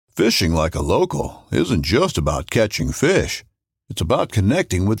Fishing like a local isn't just about catching fish. It's about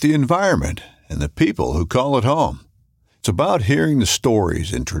connecting with the environment and the people who call it home. It's about hearing the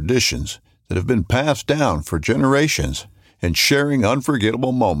stories and traditions that have been passed down for generations and sharing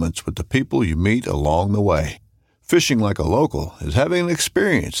unforgettable moments with the people you meet along the way. Fishing like a local is having an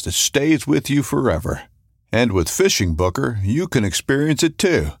experience that stays with you forever. And with Fishing Booker, you can experience it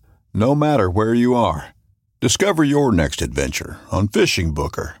too, no matter where you are. Discover your next adventure on Fishing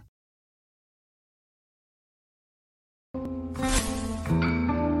Booker.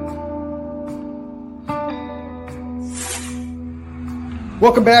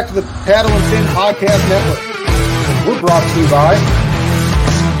 Welcome back to the Paddle and Fin Podcast Network. We're brought to you by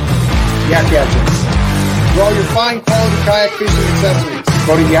Yak Gadgets. For all your fine quality kayak fishing accessories,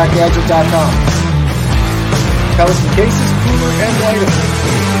 go to yakgadget.com. Pelican cases, cooler, and lighter.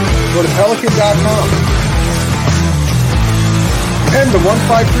 Go to pelican.com. And the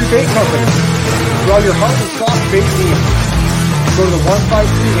 153 Bait Company. For all your hard and soft bait needs, go to the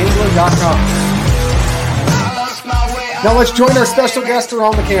 153angler.com. Now let's join our special guest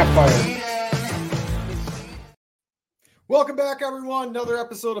around the campfire. Welcome back, everyone. Another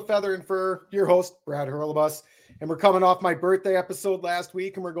episode of Feather and Fur. Your host, Brad Hurlebus. And we're coming off my birthday episode last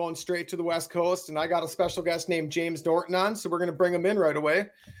week, and we're going straight to the West Coast. And I got a special guest named James Norton on, so we're going to bring him in right away.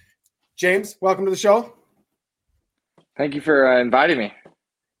 James, welcome to the show. Thank you for inviting me.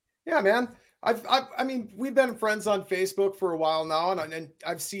 Yeah, man. I mean, we've been friends on Facebook for a while now, and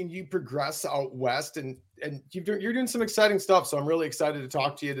I've seen you progress out west, and you're doing some exciting stuff. So I'm really excited to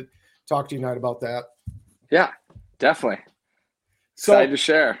talk to you tonight about that. Yeah, definitely. Excited to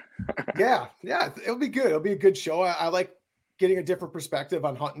share. yeah, it'll be good. It'll be a good show. I like getting a different perspective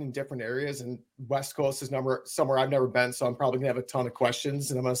on hunting in different areas, and West Coast is somewhere I've never been. So I'm probably gonna have a ton of questions,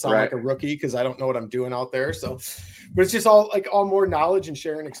 and I'm gonna sound like a rookie because I don't know what I'm doing out there. So, but it's just all more knowledge and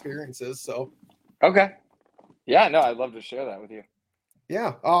sharing experiences. So, okay, yeah, no, I'd love to share that with you.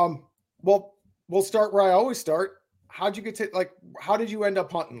 Yeah. Well, we'll start where I always start. How'd you get to how did you end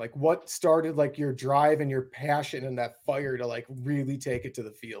up hunting? Like, what started your drive and your passion and that fire to really take it to the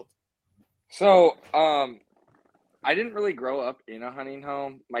field? So, I didn't really grow up in a hunting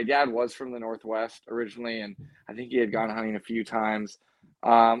home. My dad was from the Northwest originally, and I think he had gone hunting a few times.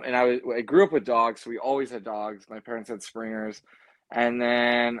 And I grew up with dogs, so we always had dogs. My parents had springers. And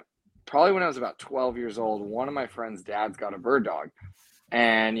then probably when I was about 12 years old, one of my friend's dads got a bird dog.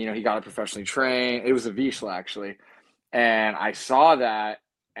 And, he got it professionally trained. It was a Vizsla, actually. And I saw that,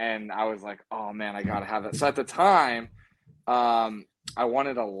 and I was like, oh, man, I got to have that. So at the time, I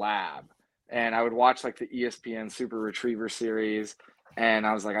wanted a lab. And I would watch the ESPN Super Retriever series, and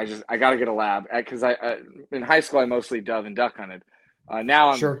I was like, I got to get a lab because in high school I mostly dove and duck hunted. Now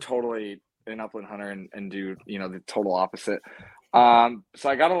I'm totally an upland hunter and do the total opposite. So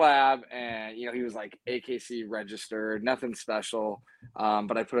I got a lab, and he was AKC registered, nothing special,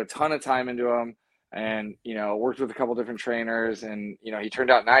 but I put a ton of time into him, and worked with a couple different trainers, and he turned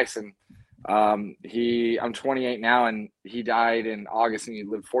out nice. And I'm 28 now, and he died in August, and he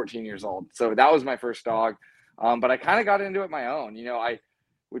lived 14 years old. So that was my first dog. But I kind of got into it my own. I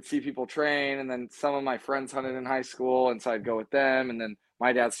would see people train, and then some of my friends hunted in high school, and so I'd go with them. And then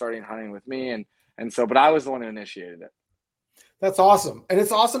my dad started hunting with me, and so, but I was the one who initiated it. That's awesome. And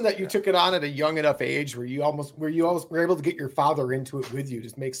it's awesome that you took it on at a young enough age where you almost were able to get your father into it with you,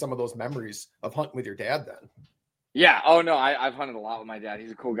 just make some of those memories of hunting with your dad then. Yeah. Oh no, I've hunted a lot with my dad.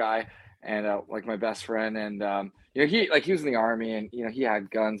 He's a cool guy. And my best friend, and he was in the Army, and he had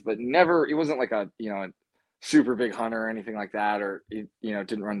guns, but he wasn't a super big hunter or anything like that, or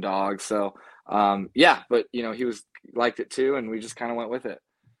didn't run dogs. So but he liked it too, and we just kind of went with it.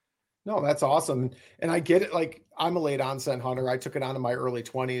 No, that's awesome. And I get it. I'm a late onset hunter. I took it on in my early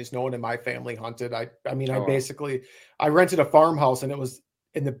 20s. No one in my family hunted. I rented a farmhouse, and it was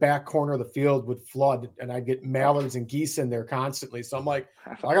in the back corner of the field would flood, and I'd get mallards and geese in there constantly. So I'm like,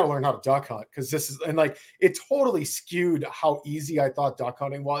 I got to learn how to duck hunt, because this is, and it totally skewed how easy I thought duck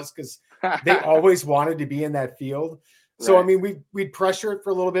hunting was, because they always wanted to be in that field. So, right. I mean, we'd pressure it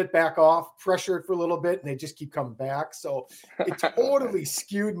for a little bit, back off, pressure it for a little bit, and they just keep coming back. So it totally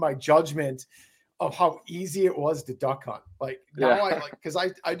skewed my judgment of how easy it was to duck hunt. Because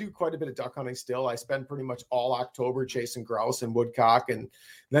I do quite a bit of duck hunting still. I spend pretty much all October chasing grouse and woodcock. And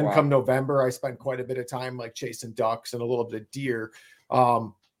then come November, I spend quite a bit of time chasing ducks and a little bit of deer.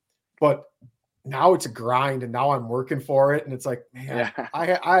 But now it's a grind, and now I'm working for it. And it's man,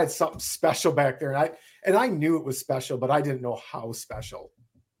 I had something special back there. And I knew it was special, but I didn't know how special.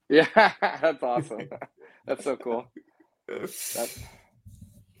 Yeah, that's awesome. That's so cool.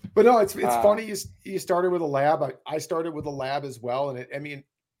 But no, it's funny you started with a lab. I started with a lab as well. And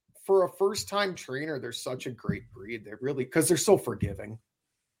for a first-time trainer, they're such a great breed. They're really, because they're so forgiving.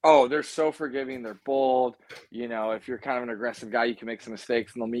 Oh, they're so forgiving. They're bold. You know, if you're kind of an aggressive guy, you can make some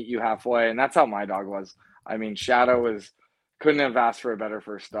mistakes and they'll meet you halfway. And that's how my dog was. I mean, Shadow couldn't have asked for a better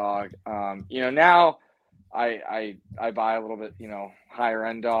first dog. You know, now I buy a little bit, you know, higher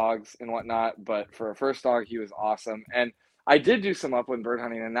end dogs and whatnot, but for a first dog, he was awesome. And I did do some upland bird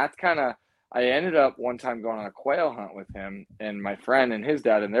hunting, and that's kind of, I ended up one time going on a quail hunt with him and my friend and his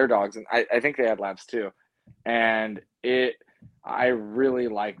dad and their dogs. And I think they had labs too. And I really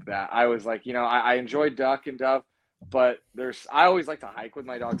liked that. I was like, you know, I enjoyed duck and dove, but I always like to hike with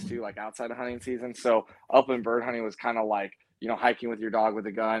my dogs too, like outside of hunting season. So upland bird hunting was kind of like, you know, hiking with your dog with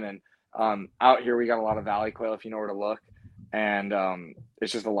a gun. And out here we got a lot of valley quail if you know where to look, and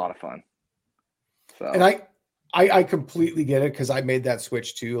it's just a lot of fun. So, and I completely get it, because I made that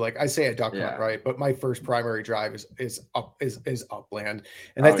switch too. Like I say a duck hunt, right? But my first primary drive is upland,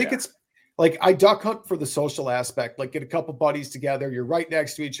 and I think it's like I duck hunt for the social aspect. Like get a couple buddies together, you're right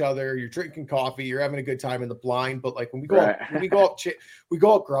next to each other, you're drinking coffee, you're having a good time in the blind. But like when we go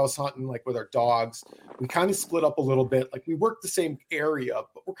out grouse hunting, like with our dogs, we kind of split up a little bit. Like we work the same area,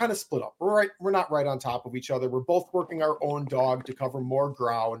 but we're kind of split up. We're not right on top of each other. We're both working our own dog to cover more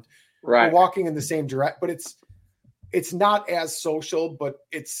ground. We're walking in the same direction, but it's not as social, but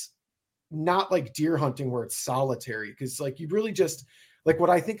it's not like deer hunting where it's solitary. Because like you really just, like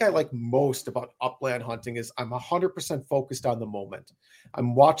what I think I like most about upland hunting is I'm 100% focused on the moment.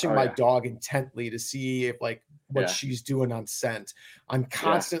 I'm watching my dog intently to see if like what she's doing on scent. I'm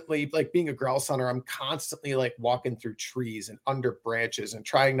constantly like, being a grouse hunter, I'm constantly like walking through trees and under branches and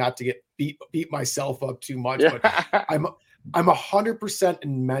trying not to get beat myself up too much. But I'm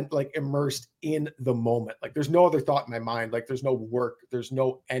 100% like immersed in the moment. Like there's no other thought in my mind. Like there's no work, there's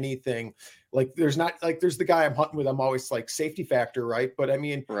no anything. Like there's not, like there's the guy I'm hunting with. I'm always like safety factor, right? But I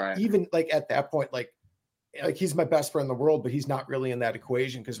mean, even like at that point, like he's my best friend in the world, but he's not really in that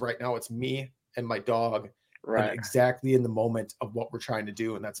equation, because right now it's me and my dog, and exactly in the moment of what we're trying to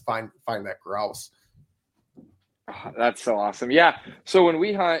do, and that's find that grouse. Oh, that's so awesome. Yeah. So when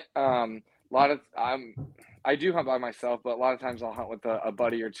we hunt, I do hunt by myself, but a lot of times I'll hunt with a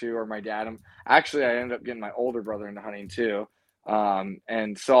buddy or two, or my dad. Actually, I ended up getting my older brother into hunting too.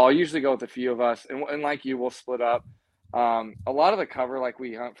 And so I'll usually go with a few of us, and like you, we'll split up. A lot of the cover, like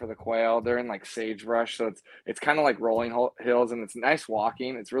we hunt for the quail, they're in like sagebrush. So it's kind of like rolling hills, and it's nice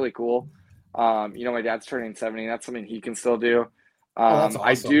walking. It's really cool. You know, my dad's turning 70. That's something he can still do. That's awesome.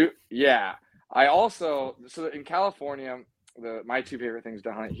 I do. Yeah. I also, so in California, my two favorite things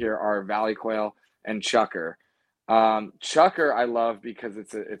to hunt here are valley quail and chucker. Chucker I love because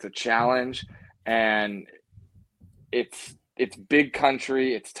it's a challenge, and it's big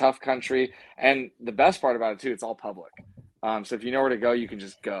country, it's tough country, and the best part about it too, it's all public. So if you know where to go, you can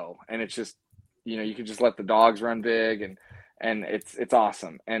just go, and it's just, you know, you can just let the dogs run big, and it's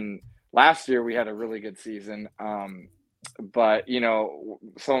awesome. And last year we had a really good season. But you know,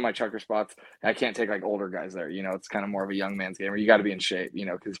 some of my chucker spots, I can't take like older guys there. You know, it's kind of more of a young man's game where you got to be in shape, you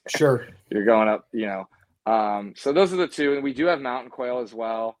know, because you're going up, you know. So those are the two, and we do have mountain quail as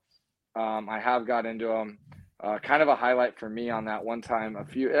well. I have got into them. Kind of a highlight for me on that one time,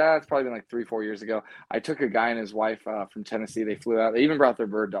 it's probably been like 3-4 years ago. I took a guy and his wife from Tennessee. They flew out. They even brought their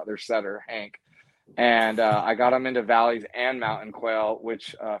bird dog, their setter, Hank. And I got him into valleys and mountain quail,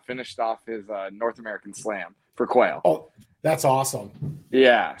 which finished off his North American Slam for quail. Oh, that's awesome.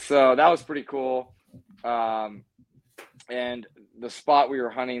 Yeah, so that was pretty cool. And the spot we were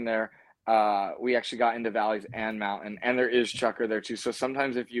hunting there, we actually got into valleys and mountain, and there is chucker there too. So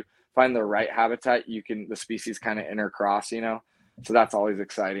sometimes if you find the right habitat, the species kind of intercross, you know. So that's always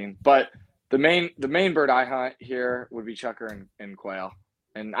exciting. But the main bird I hunt here would be chucker and quail.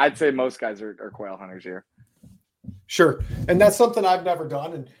 And I'd say most guys are quail hunters here. Sure. And that's something I've never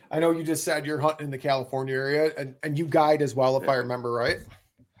done. And I know you just said you're hunting in the California area, and you guide as well, if I remember right.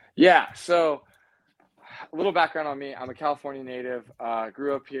 Yeah. So a little background on me. I'm a California native,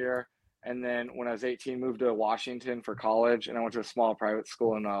 grew up here. And then when I was 18, moved to Washington for college. And I went to a small private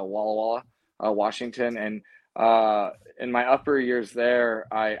school in Walla Walla, Washington. And in my upper years there,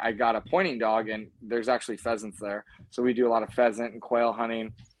 I got a pointing dog, and there's actually pheasants there. So we do a lot of pheasant and quail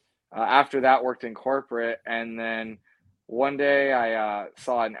hunting. After that, worked in corporate. And then one day I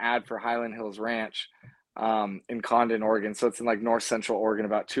saw an ad for Highland Hills Ranch in Condon, Oregon. So it's in like north central Oregon,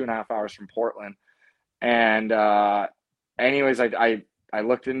 about 2.5 hours from Portland. And anyways, I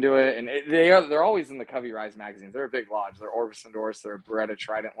looked into it, and they're always in the Covey Rise magazines. They're a big lodge. They're Orbis endorsed. They're a Beretta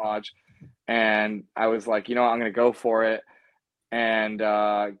Trident lodge. And I was like, you know what, I'm going to go for it. And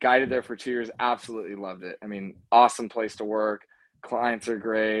guided there for 2 years. Absolutely loved it. I mean, awesome place to work. clients are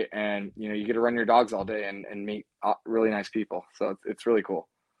great, and you get to run your dogs all day and meet really nice people. So it's really cool.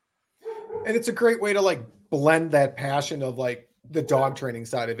 And it's a great way to like blend that passion of like the dog training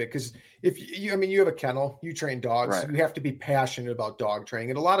side of it. Because if you, I mean, you have a kennel, you train dogs, Right. you have to be passionate about dog training,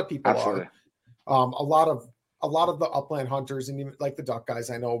 and a lot of people Absolutely. are. A lot of the upland hunters and even like the duck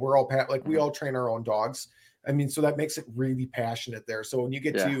guys I know, we're all we all train our own dogs. I mean, so that makes it really passionate there. So when you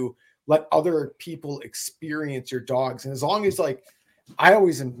get to let other people experience your dogs, and as long as like, I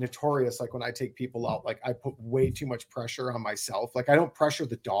always am notorious, like when I take people out, like I put way too much pressure on myself. Like I don't pressure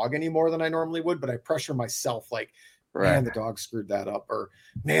the dog any more than I normally would, but I pressure myself like, man, the dog screwed that up, or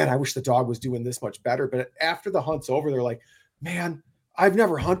man, I wish the dog was doing this much better. But after the hunt's over, they're like, man, I've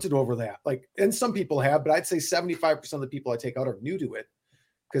never hunted over that. Like, and some people have, but I'd say 75% of the people I take out are new to it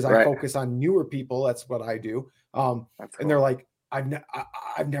because I focus on newer people. That's what I do. And they're like,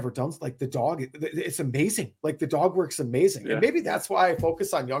 I've never done like the dog. It's amazing. Like the dog works amazing. And maybe that's why I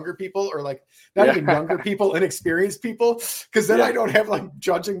focus on younger people, or like not even younger people, inexperienced people. Cause then I don't have like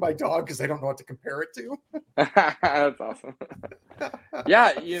judging my dog because I don't know what to compare it to. That's awesome.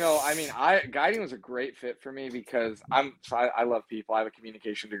 Yeah. I mean, guiding was a great fit for me because I love people. I have a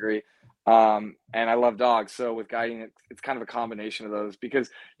communication degree. And I love dogs. So with guiding, it's kind of a combination of those, because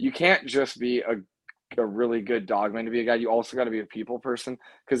you can't just be a really good dogman to be a guide. You also got to be a people person,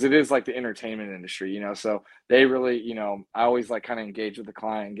 because it is like the entertainment industry, so they really, I always like kind of engage with the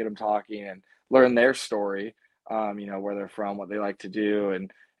client and get them talking and learn their story, where they're from, what they like to do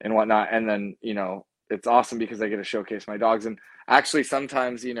and whatnot. And then, it's awesome because I get to showcase my dogs. And actually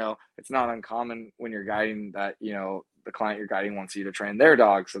sometimes, it's not uncommon when you're guiding that, the client you're guiding wants you to train their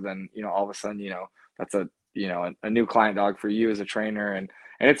dog. So then, all of a sudden, that's a new client dog for you as a trainer. And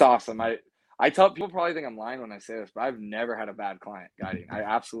it's awesome. I tell people, probably think I'm lying when I say this, but I've never had a bad client guiding. I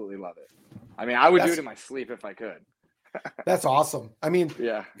absolutely love it. I mean, I would do it in my sleep if I could. That's awesome. I mean,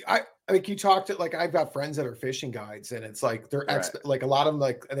 I like you talked to, like, I've got friends that are fishing guides, and it's like they're like a lot of them,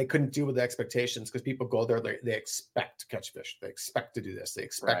 like they couldn't deal with the expectations because people go there, they expect to catch fish, they expect to do this, they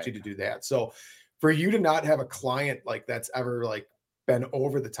expect you to do that. So for you to not have a client like that's ever like been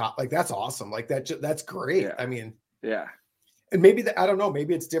over the top, like that's awesome. Like that's great. I mean, and maybe I don't know,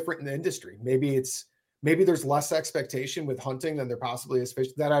 maybe it's different in the industry. Maybe there's less expectation with hunting than there possibly is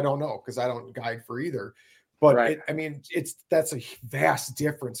fish. That I don't know, because I don't guide for either. But I mean, that's a vast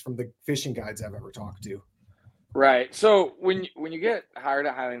difference from the fishing guides I've ever talked to. Right. So when you get hired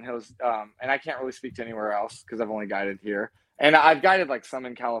at Highland Hills, and I can't really speak to anywhere else because I've only guided here, and I've guided like some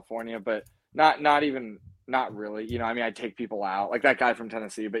in California, but not really. I mean, I take people out, like that guy from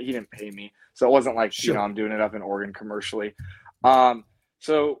Tennessee, but he didn't pay me, so it wasn't like I'm doing it up in Oregon commercially.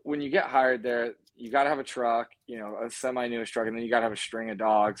 So when you get hired there, you got to have a truck, a semi-newish truck, and then you got to have a string of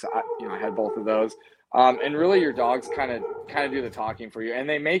dogs. I had both of those. And really your dogs kind of do the talking for you, and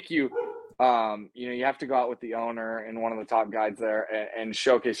they make you, you have to go out with the owner and one of the top guides there and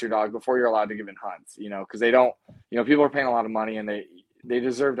showcase your dog before you're allowed to give in hunts, because they don't, people are paying a lot of money and they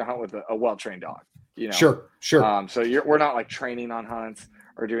deserve to hunt with a well-trained dog, Sure. So we're not like training on hunts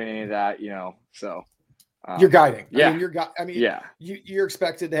or doing any of that, so. You're guiding. I mean, you're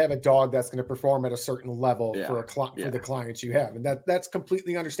expected to have a dog that's going to perform at a certain level for the clients you have. And that's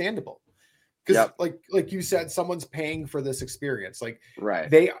completely understandable. Because like you said, someone's paying for this experience. Like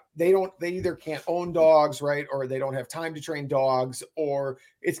they either can't own dogs, right? Or they don't have time to train dogs, or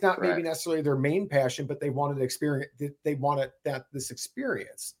it's not maybe necessarily their main passion, but they wanted experience. They wanted this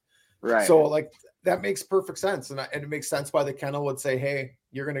experience. Right. So like that makes perfect sense. And it makes sense why the kennel would say, hey,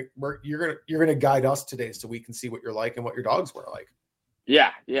 you're gonna guide us today so we can see what you're like and what your dogs were like. Yeah.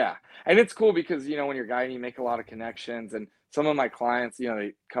 And it's cool because, when you're guiding, you make a lot of connections. And some of my clients,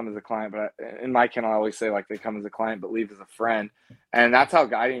 they come as a client, but in my kennel, I always say like they come as a client, but leave as a friend. And that's how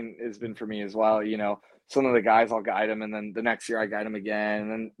guiding has been for me as well. Some of the guys, I'll guide them, and then the next year I guide them again,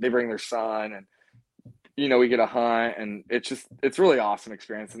 and then they bring their son, and, we get a hunt, and it's really awesome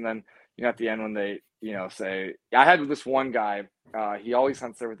experience. And then, at the end when they, say, I had this one guy, he always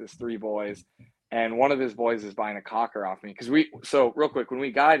hunts there with his 3 boys. And one of his boys is buying a cocker off me. So real quick, when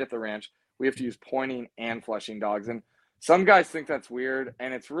we guide at the ranch, we have to use pointing and flushing dogs. And some guys think that's weird,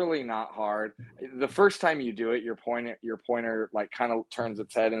 and it's really not hard. The first time you do it, your pointer like kind of turns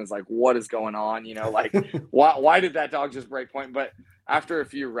its head and is like, what is going on? Like why did that dog just break point? But after a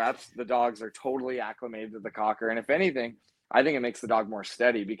few reps, the dogs are totally acclimated to the cocker. And if anything, I think it makes the dog more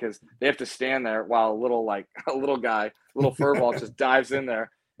steady because they have to stand there while a little fur ball just dives in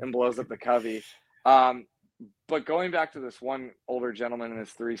there and blows up the covey. But going back to this one older gentleman and his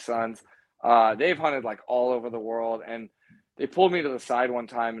 3 sons, they've hunted like all over the world, and they pulled me to the side one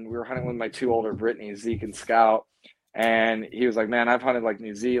time, and we were hunting with my 2 older Brittany's, Zeke and Scout. And he was like, man, I've hunted like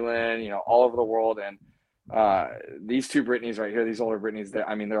New Zealand, all over the world. And these two Brittany's right here, these older Brittany's,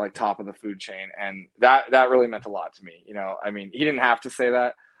 they're like top of the food chain. And that really meant a lot to me. He didn't have to say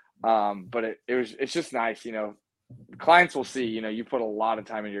that. But it's just nice, clients will see, you put a lot of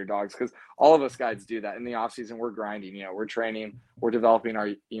time into your dogs, because all of us guides do that in the off season. We're grinding, we're training, we're developing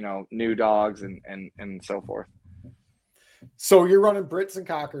our, new dogs and so forth. So you're running Brits and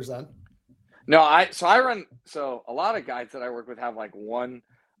Cockers then? No, I run. So a lot of guides that I work with have like one,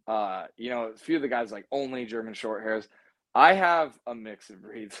 a few of the guys like only German short hairs. I have a mix of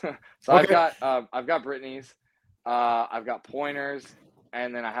breeds. So okay. I've got Brittany's, I've got pointers,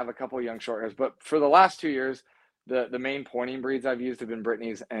 and then I have a couple of young short hairs. But for the last 2 years, the main pointing breeds I've used have been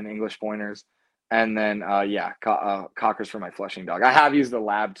Brittany's and English pointers. And then, Cockers for my Flushing dog. I have used the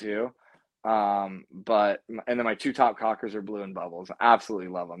lab too. And then my two top Cockers are Blue and Bubbles. I absolutely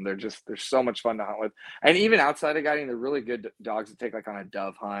love them. They're so much fun to hunt with. And even outside of guiding, they're really good dogs to take like on a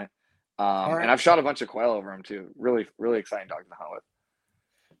dove hunt. Right. And I've shot a bunch of quail over them too. Really, really exciting dogs to hunt with.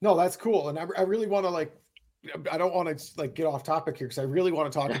 No, that's cool. And I really want to I don't want to get off topic here, because I really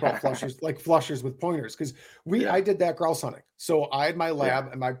want to talk about flushers with pointers, because I did that grouse hunting. So I had my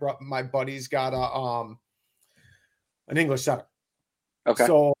lab, and my buddy's got an English setter. Okay.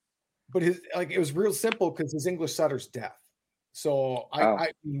 So, but it was real simple, because his English setter's deaf. So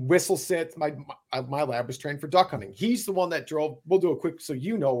I whistle sit. My lab was trained for duck hunting. He's the one that drove. We'll do a quick, so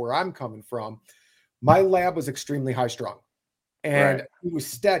where I'm coming from. My lab was extremely high strung, and he was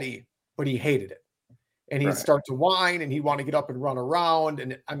steady, but he hated it. And he'd start to whine, and he'd want to get up and run around.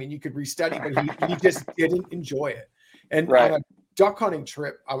 And you could re-steady, but he just didn't enjoy it. And on a duck hunting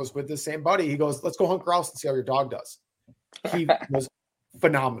trip, I was with the same buddy. He goes, let's go hunt grouse and see how your dog does. He was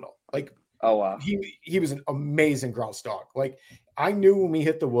phenomenal. Oh, wow. He was an amazing grouse dog. I knew when we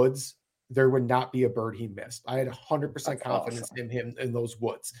hit the woods, there would not be a bird he missed. I had 100% confidence in him in those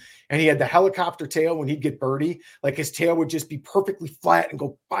woods. And he had the helicopter tail when he'd get birdie. His tail would just be perfectly flat and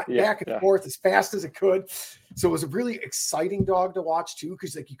go back and forth as fast as it could. So it was a really exciting dog to watch too,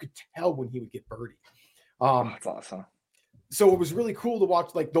 because you could tell when he would get birdie. That's awesome. So it was really cool to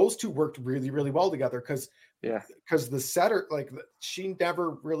watch. Those two worked really, really well together, because the setter, she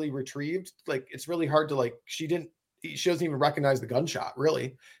never really retrieved. It's really hard to she doesn't even recognize the gunshot,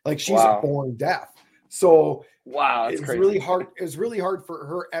 really. She's born deaf. So it's crazy. Really hard. It was really hard for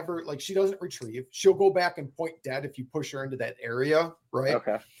her ever. She doesn't retrieve. She'll go back and point dead if you push her into that area. Right.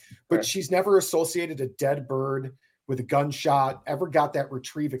 Okay. But she's never associated a dead bird with a gunshot, ever got that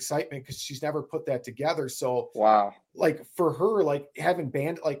retrieve excitement, because she's never put that together. So for her, having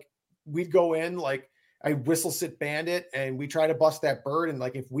bandit, we'd go in, I whistle sit bandit, and we try to bust that bird. And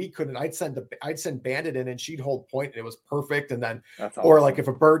if we couldn't, I'd send bandit in, and she'd hold point, and it was perfect. And then, or if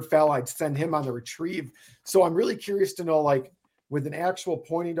a bird fell, I'd send him on the retrieve. So I'm really curious to know, with an actual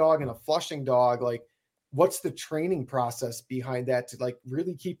pointing dog and a flushing dog, what's the training process behind that to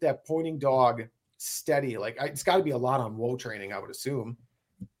really keep that pointing dog steady? It's got to be a lot on whoa training, I would assume.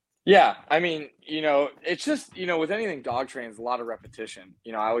 Yeah. I mean, it's just, with anything dog training is a lot of repetition.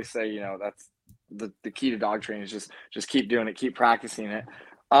 I always say, that's the key to dog training is just keep doing it, keep practicing it.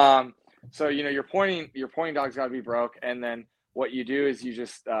 So, your pointing dog's got to be broke. And then what you do is you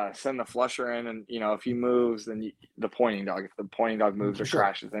just send the flusher in, and, if he moves, then if the pointing dog moves or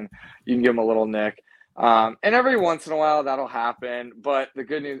crashes, then you can give him a little nick. And every once in a while that'll happen. But the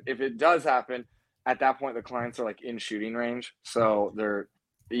good news, if it does happen, at that point, the clients are in shooting range. So they're,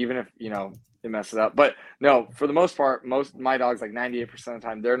 even if, it messes up, but no, for the most part, my dogs, 98% of the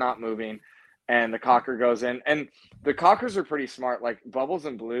time, they're not moving. And the cocker goes in, and the cockers are pretty smart. Bubbles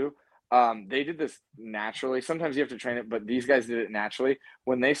and Blue, they did this naturally. Sometimes you have to train it, but these guys did it naturally.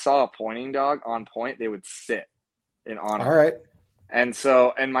 When they saw a pointing dog on point, they would sit in honor. All right.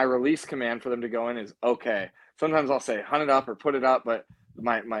 And my release command for them to go in is okay. Sometimes I'll say hunt it up or put it up, but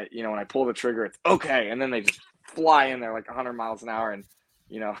my when I pull the trigger, it's okay. And then they just fly in there 100 miles an hour and,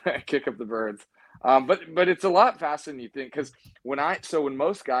 kick up the birds. But it's a lot faster than you think, because when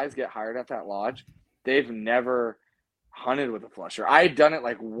most guys get hired at that lodge, they've never hunted with a flusher. I had done it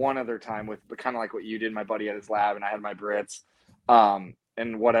one other time with kind of what you did. My buddy at his lab, and I had my Brits,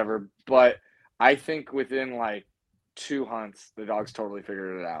 and whatever. But I think within 2 hunts, the dogs totally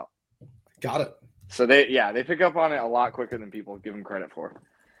figured it out. Got it. So they pick up on it a lot quicker than people give them credit for.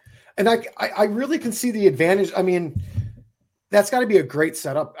 And I really can see the advantage. I mean, that's got to be a great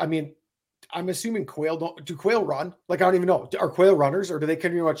setup. I mean, I'm assuming do quail run? I don't even know. Are quail runners, or do they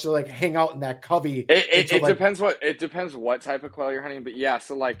pretty much hang out in that covey? It depends what type of quail you're hunting. But yeah,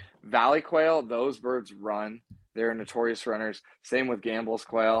 so valley quail, those birds run. They're notorious runners. Same with Gamble's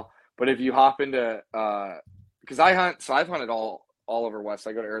quail. But if you hop into because I hunt, so I've hunted all over West.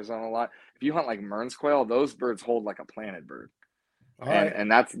 I go to Arizona a lot. If you hunt like Mearns quail, those birds hold like a planted bird.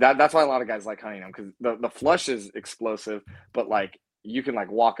 And that's why a lot of guys like hunting them, because the flush is explosive, but like you can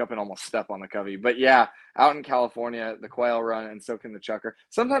like walk up and almost step on the covey. But yeah, out in California, the quail run and so can the chucker.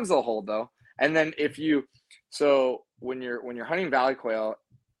 Sometimes they'll hold though. And then so when you're hunting valley quail,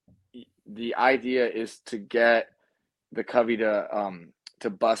 the idea is to get the covey to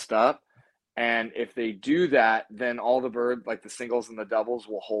bust up. And if they do that, then all the bird, like the singles and the doubles,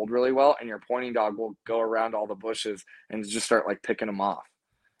 will hold really well, and your pointing dog will go around all the bushes and just start like picking them off.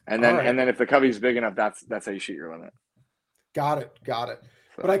 And then if the covey's big enough, that's how you shoot your limit. Got it.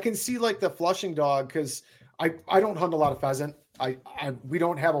 So. But I can see like the flushing dog, because I don't hunt a lot of pheasant. We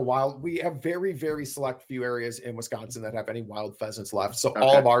don't have we have very, very select few areas in Wisconsin that have any wild pheasants left. So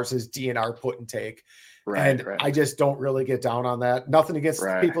all of ours is DNR put and take. Right. I just don't really get down on that. Nothing against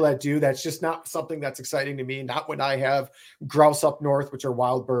people that do. That's just not something that's exciting to me. Not when I have grouse up north, which are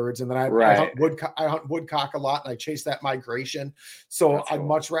wild birds. And then I hunt woodcock a lot, and I chase that migration. So I'd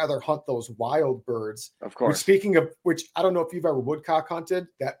much rather hunt those wild birds. Of course. Speaking of which, I don't know if you've ever woodcock hunted.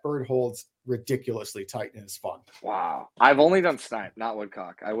 That bird holds ridiculously tight and is fun. Wow. I've only done snipe, not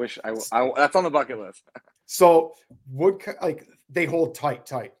woodcock. I wish I that's on the bucket list. So woodcock, like they hold tight,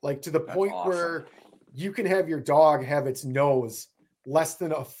 like to the point where you can have your dog have its nose less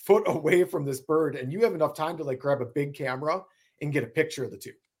than a foot away from this bird, and you have enough time to like grab a big camera and get a picture of the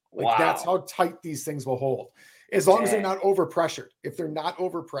two. Like that's how tight these things will hold, as long as they're not overpressured. If they're not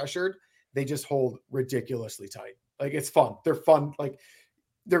overpressured, they just hold ridiculously tight. Like it's fun. They're fun. Like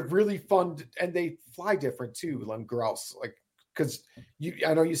they're really fun, and they fly different too than grouse. Like, because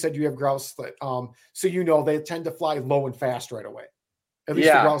I know you said you have grouse that, so they tend to fly low and fast right away. At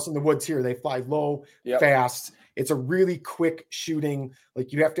least the grouse in the woods here, they fly low, fast. It's a really quick shooting.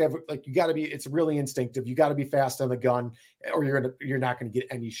 Like you have to have, like you got to be. It's really instinctive. You got to be fast on the gun, or you're not going to get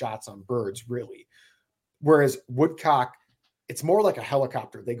any shots on birds really. Whereas woodcock, it's more like a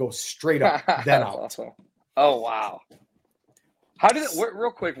helicopter. They go straight up, then out. Awesome. Oh wow. How did it,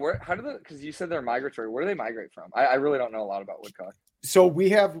 real quick, because you said they're migratory, where do they migrate from? I really don't know a lot about woodcock. So we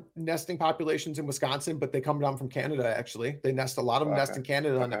have nesting populations in Wisconsin, but they come down from Canada, actually. They nest, a lot of them nest in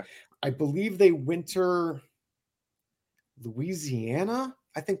Canada. And I believe they winter Louisiana.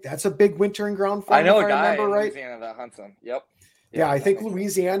 I think that's a big wintering ground for them. I know a guy in Louisiana that hunts them. Yep. Yeah, I think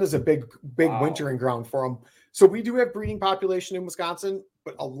Louisiana is a big wintering ground for them. So we do have breeding population in Wisconsin,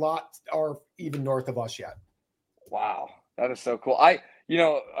 but a lot are even north of us yet. Wow. That is so cool.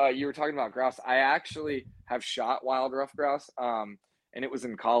 You were talking about grouse. I actually have shot wild ruffed grouse, and it was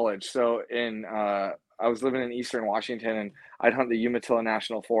in college. So I was living in Eastern Washington, and I'd hunt the Umatilla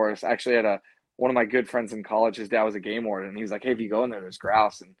National Forest. I actually had one of my good friends in college. His dad was a game warden, and he was like, "Hey, if you go in there's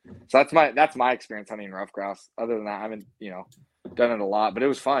grouse." And so that's my experience hunting rough grouse. Other than that, I haven't done it a lot, but it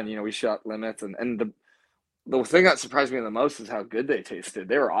was fun. We shot limits, and the thing that surprised me the most is how good they tasted.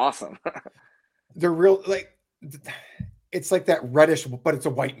 They were awesome. They're real, like. It's like that reddish, but it's a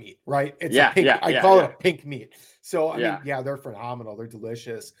white meat, right? It's a pink. I call it a pink meat. So I mean, they're phenomenal. They're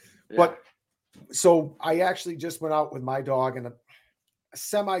delicious. Yeah. But so I actually just went out with my dog and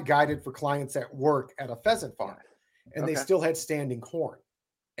semi-guided for clients at work at a pheasant farm, and they still had standing corn,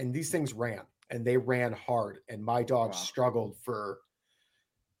 and these things ran, and they ran hard, and my dog struggled for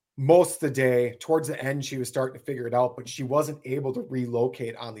most of the day. Towards the end, she was starting to figure it out, but she wasn't able to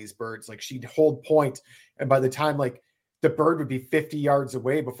relocate on these birds. Like she'd hold point, and by the time like the bird would be 50 yards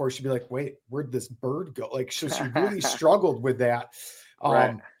away before she'd be like, wait, where'd this bird go? Like, so she really struggled with that.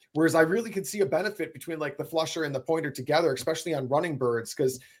 Whereas I really could see a benefit between like the flusher and the pointer together, especially on running birds,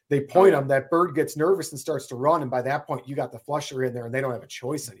 because they point them, that bird gets nervous and starts to run. And by that point, you got the flusher in there and they don't have a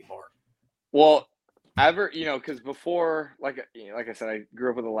choice anymore. Well, because before, like I said, I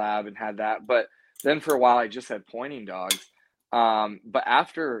grew up with a lab and had that, but then for a while I just had pointing dogs. But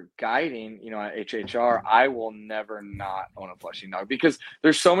after guiding, at HHR, I will never not own a flushing dog, because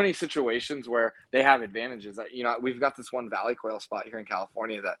there's so many situations where they have advantages. We've got this one valley quail spot here in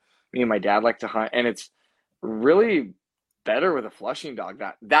California that me and my dad like to hunt, and it's really better with a flushing dog,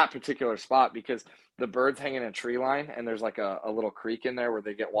 that particular spot, because the birds hang in a tree line, and there's like a little creek in there where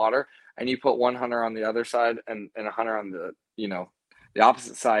they get water, and you put one hunter on the other side and a hunter on the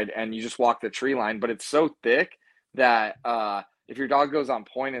opposite side, and you just walk the tree line, but it's so thick that if your dog goes on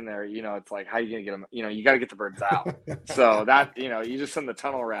point in there, it's like, how are you gonna get them? You got to get the birds out. So that you just send the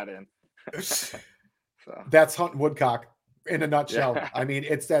tunnel rat in. So that's hunting woodcock in a nutshell. Yeah. I mean,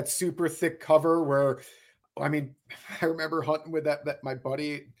 it's that super thick cover where, I remember hunting with that my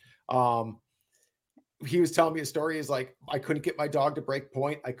buddy. he was telling me a story. He's like, I couldn't get my dog to break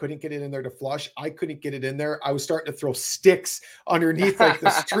point. I couldn't get it in there to flush. I couldn't get it in there. I was starting to throw sticks underneath like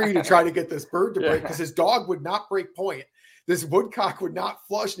this tree to try to get this bird to break because his dog would not break point. This woodcock would not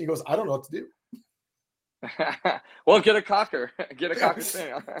flush. And he goes, I don't know what to do. Well, get a cocker. Get a cocker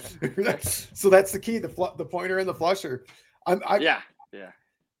thing. So that's the key, the pointer and the flusher. Yeah.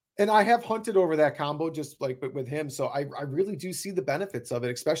 And I have hunted over that combo just like with him. So I really do see the benefits of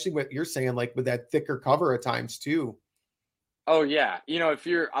it, especially what you're saying, like with that thicker cover at times too. Oh yeah. If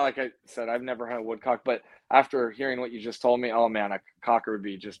you're, like I said, I've never had a woodcock, but after hearing what you just told me, oh man, a cocker would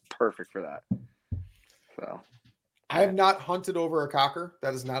be just perfect for that. So I have not hunted over a cocker.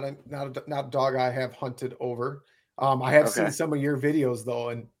 That is not a dog I have hunted over. I have seen some of your videos though,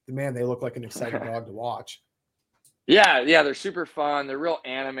 and man, they look like an exciting dog to watch. Yeah, they're super fun. They're real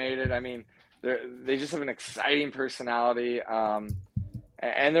animated. I mean, they just have an exciting personality, and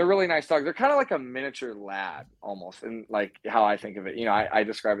they're really nice dogs. They're kind of like a miniature lab almost, and like how I think of it. I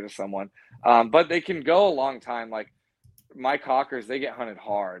describe it to someone, but they can go a long time. Like my cockers, they get hunted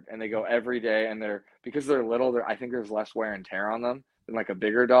hard, and they go every day. And because they're little, I think there's less wear and tear on them than like a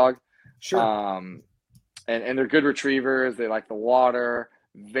bigger dog. Sure. And they're good retrievers. They like the water.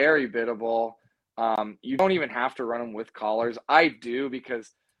 Very biddable. You don't even have to run them with collars. I do because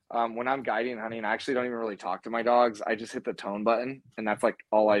when I'm guiding and hunting, I actually don't even really talk to my dogs. I just hit the tone button, and that's like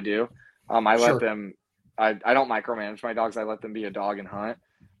all I do. I let them. I don't micromanage my dogs. I let them be a dog and hunt.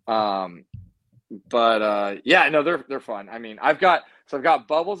 Yeah, no, they're fun. I mean, I've got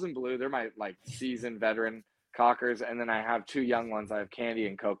Bubbles and Blue. They're my like seasoned veteran cockers, and then I have two young ones. I have Candy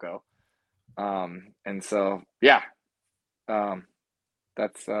and Coco. And so yeah.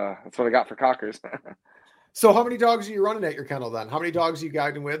 That's what I got for cockers. So how many dogs are you running at your kennel then? How many dogs are you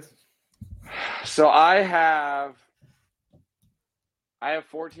guiding with? So I have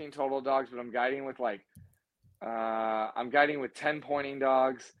 14 total dogs, but I'm guiding with I'm guiding with 10 pointing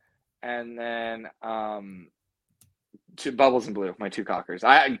dogs, and then two Bubbles and Blue, my two cockers.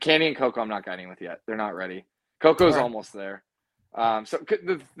 Candy and Coco I'm not guiding with yet. They're not ready. Coco's almost there. So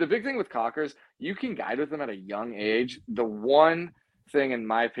the big thing with cockers, you can guide with them at a young age. The one thing, in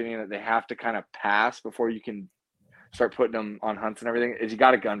my opinion, that they have to kind of pass before you can start putting them on hunts and everything is you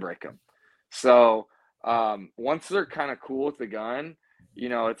got to gun break them. So once they're kind of cool with the gun,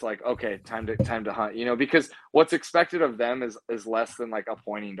 it's like, okay, time to hunt, because what's expected of them is less than like a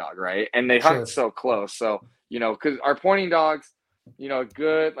pointing dog, right? And they hunt so close. So, because our pointing dogs,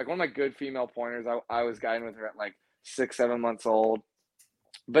 good, like one of my good female pointers, I was guiding with her at like 6-7 months old,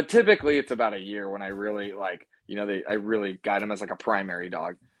 but typically it's about a year when I really I really guide him as like a primary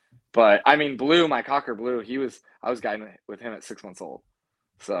dog. But I mean, Blue, my cocker Blue, I was guiding with him at 6 months old.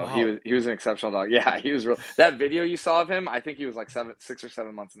 So wow. He was an exceptional dog. Yeah, he was real. That video you saw of him, I think he was like 6 or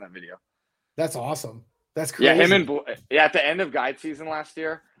 7 months in that video. That's awesome. That's crazy. Yeah, him and Blue, at the end of guide season last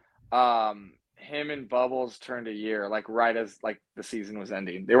year, him and Bubbles turned a year, like right as like the season was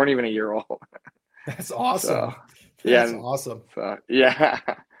ending. They weren't even a year old. That's awesome. That's awesome. So, yeah.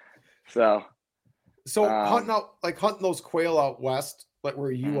 So hunting those quail out west, like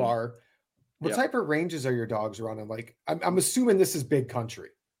where you are, what type of ranges are your dogs running? Like, I'm assuming this is big country.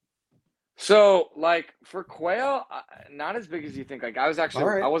 So like for quail, not as big as you think. Like I was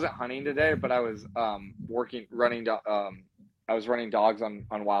actually, I wasn't hunting today, but I was running dogs on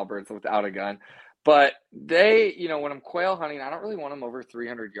wild birds without a gun. But they, when I'm quail hunting, I don't really want them over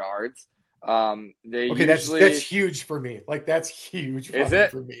 300 yards. That's huge for me. Like that's huge. Is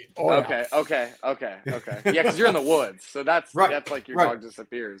it for me? Oh, okay. Yeah, because you're in the woods, so that's like your dog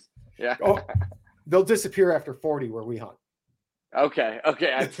disappears. Yeah. Oh, they'll disappear after 40 where we hunt. Okay,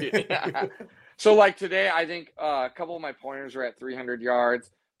 I see. Yeah. So like today, I think a couple of my pointers are at 300 yards,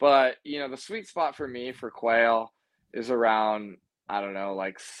 but the sweet spot for me for quail is around, I don't know,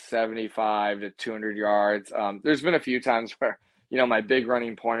 like 75 to 200 yards. There's been a few times where my big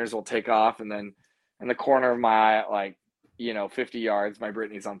running pointers will take off, and then in the corner of my eye, 50 yards, my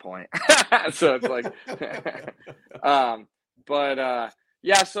Brittany's on point. So it's like,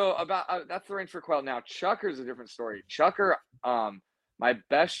 yeah. So about that's the range for quail. Now chukar is a different story. Chukar, my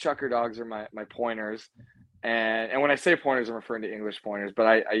best chukar dogs are my pointers, and when I say pointers, I'm referring to English pointers, but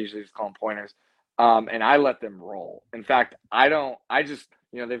I usually just call them pointers. And I let them roll. In fact, I just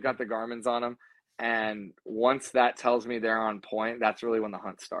they've got the Garmin's on them. And once that tells me they're on point, that's really when the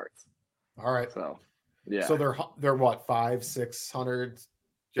hunt starts. All right. So, yeah. So they're what, 500-600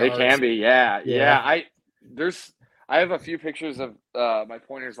 They can be, yeah. I have a few pictures of my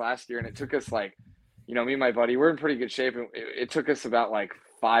pointers last year, and it took us me and my buddy, we're in pretty good shape, and it took us about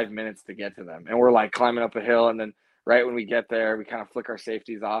 5 minutes to get to them. And we're climbing up a hill, and then right when we get there, we kind of flick our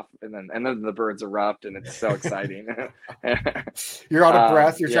safeties off, and then the birds erupt, and it's so exciting. You're out of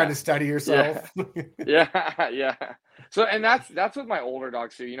breath. You're trying to steady yourself. Yeah. So, and that's with my older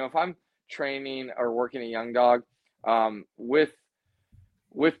dogs too. If I'm training or working a young dog, with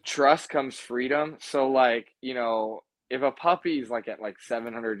trust comes freedom. So like, if a puppy's like at like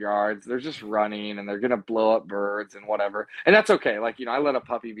 700 yards, they're just running and they're going to blow up birds and whatever. And that's okay. Like, I let a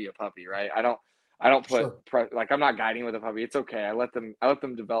puppy be a puppy, right? I don't put, like, I'm not guiding with a puppy. It's okay. I let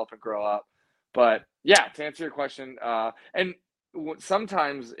them develop and grow up. But yeah, to answer your question, and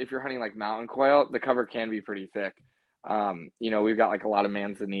sometimes if you're hunting like mountain quail, the cover can be pretty thick. We've got like a lot of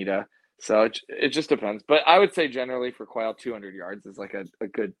manzanita. So it just depends. But I would say generally for quail, 200 yards is like a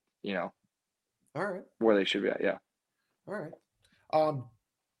good, all right, where they should be at. Yeah. All right.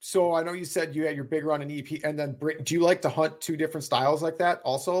 So I know you said you had your big run in EP, and then do you like to hunt two different styles like that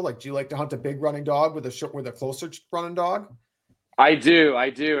also? Like, do you like to hunt a big running dog with a closer running dog? I do.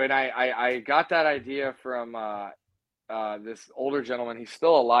 And I got that idea from this older gentleman. He's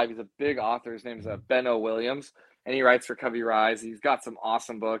still alive. He's a big author. His name is Benno Williams, and he writes for Covey Rise. He's got some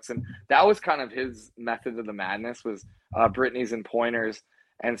awesome books, and that was kind of his method of the madness was Brittany's and pointers.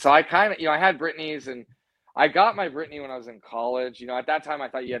 And so I kind of, I had Brittany's, and I got my Brittany when I was in college. At that time I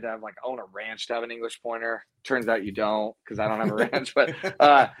thought you had to have own a ranch to have an English pointer. Turns out you don't, because I don't have a ranch. But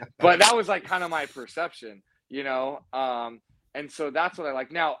that was like kind of my perception, and so that's what I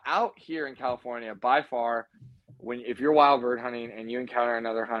like. Now out here in California, by far, if you're wild bird hunting and you encounter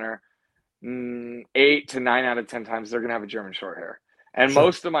another hunter, 8 to 9 out of 10 times they're gonna have a German short hair, and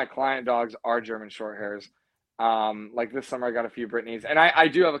most of my client dogs are German short hairs. Like this summer I got a few Brittany's, and I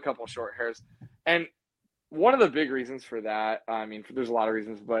do have a couple short hairs, and one of the big reasons for that, there's a lot of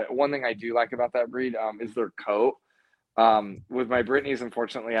reasons, but one thing I do like about that breed is their coat. With my Brittany's,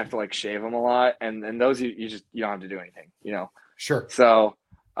 unfortunately, I have to like shave them a lot, and those you don't have to do anything, Sure. So,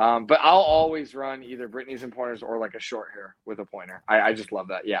 but I'll always run either Brittany's and pointers or like a short hair with a pointer. I just love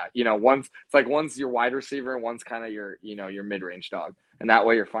that. Yeah, one's your wide receiver, and one's kind of your your mid range dog, and that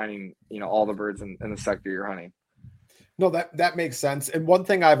way you're finding all the birds in the sector you're hunting. No, that makes sense. And one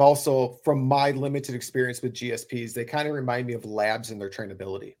thing I've also, from my limited experience with GSPs, they kind of remind me of labs in their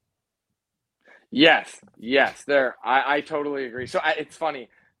trainability. Yes. I totally agree. So it's funny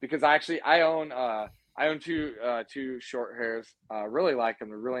because I own two short hairs. Really like them.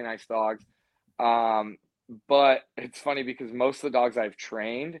 They're really nice dogs. But it's funny because most of the dogs I've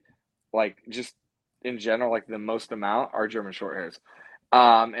trained, like just in general, like the most amount are German short hairs.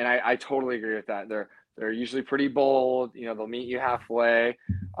 And I totally agree with that. They're usually pretty bold, they'll meet you halfway.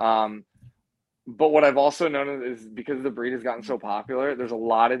 But what I've also noticed is because the breed has gotten so popular, there's a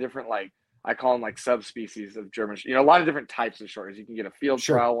lot of different, like, I call them like subspecies of German, a lot of different types of short hairs. You can get a field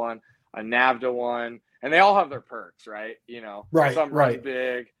trial one, a NAVDA one, and they all have their perks, right? Some run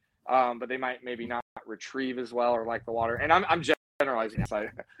big, but they might maybe not retrieve as well or like the water. And I'm generalizing, so I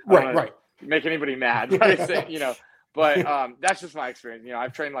don't want to make anybody mad by saying, but that's just my experience.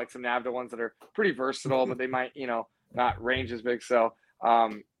 I've trained like some NAVDA ones that are pretty versatile, but they might, not range as big. So,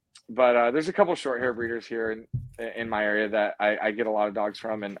 but there's a couple short hair breeders here in my area that I get a lot of dogs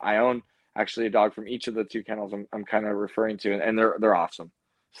from, and I own actually a dog from each of the two kennels I'm kind of referring to, and they're awesome.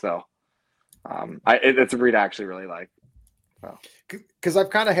 So, it's a breed I actually really like. Because I've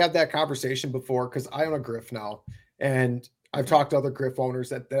kind of had that conversation before, because I own a Griff now, and I've talked to other Griff owners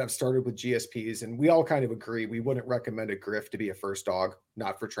that have started with GSPs, and we all kind of agree we wouldn't recommend a Griff to be a first dog,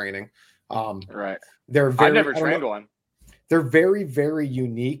 not for training. Right. I've never trained one. They're very, very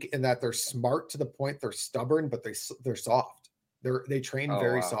unique in that they're smart to the point they're stubborn, but they're soft. They train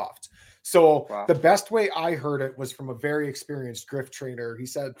very soft. So the best way I heard it was from a very experienced Griff trainer. He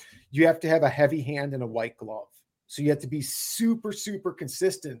said you have to have a heavy hand and a white glove. So you have to be super, super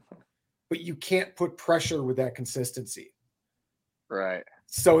consistent, but you can't put pressure with that consistency. Right.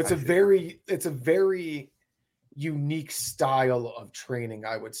 So it's a very unique style of training,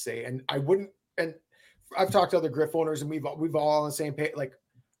 I would say. And I've talked to other Griff owners, and we've all on the same page. Like,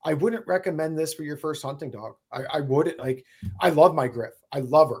 I wouldn't recommend this for your first hunting dog. I wouldn't. Like, I love my Griff. I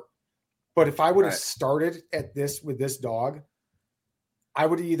love her. But if I would have started with this dog, I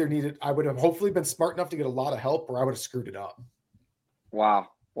would have hopefully been smart enough to get a lot of help, or I would have screwed it up. Wow.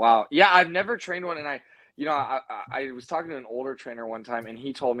 Yeah, I've never trained one, and I was talking to an older trainer one time, and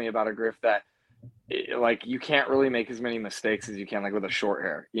he told me about a Griff that, like, you can't really make as many mistakes as you can, like with a short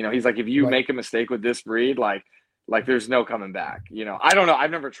hair. He's like, if you make a mistake with this breed, like there's no coming back. I don't know.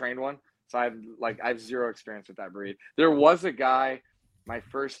 I've never trained one, so I have zero experience with that breed. There was a guy my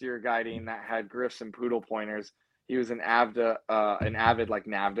first year guiding that had Griffs and poodle pointers. He was an avid like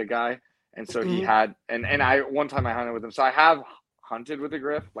NAVDA guy, And so he had, and one time I hunted with him. So I have hunted with a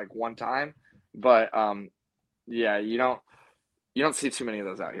Griff like one time, but yeah, you don't see too many of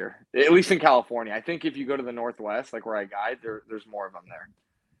those out here, at least in California. I think if you go to the Northwest, like where I guide, there's more of them there.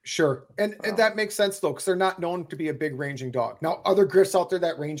 Sure. And that makes sense though, because they're not known to be a big ranging dog. Now, other Griffs out there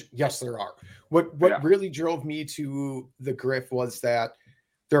that range, yes, there are. What really drove me to the Griff was that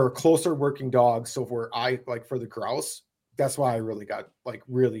there are closer working dogs. So for the grouse, that's why I really got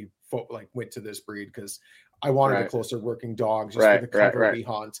went to this breed, because I wanted a closer working dog just for the cover we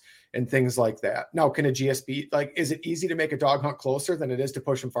hunt and things like that. Now, can a GSP, is it easy to make a dog hunt closer than it is to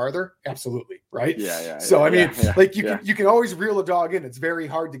push him farther? Absolutely. Right. Yeah. So, you can always reel a dog in. It's very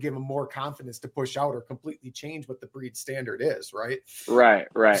hard to give him more confidence to push out or completely change what the breed standard is. Right.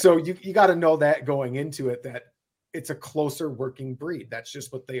 Right. So you got to know that going into it, that it's a closer working breed. That's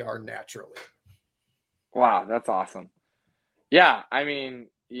just what they are naturally. Wow. That's awesome. Yeah. I mean,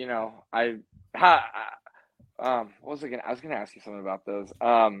 what was I was gonna ask you something about those.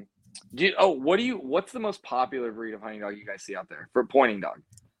 What's the most popular breed of hunting dog you guys see out there for pointing dog?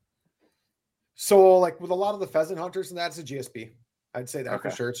 So with a lot of the pheasant hunters, and that's a GSP. I'd say that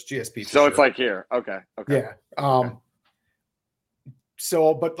for sure. It's GSP. So it's like here. Okay. Yeah.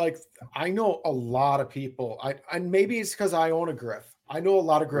 So, but I know a lot of people, and maybe it's because I own a Griff. I know a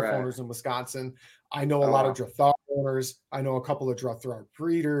lot of Griff owners in Wisconsin. I know a lot of Drathar owners. I know a couple of Drathar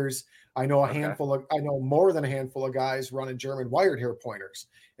breeders. I know I know more than a handful of guys running German wired hair pointers.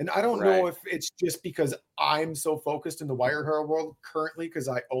 And I don't know if it's just because I'm so focused in the wired hair world currently, because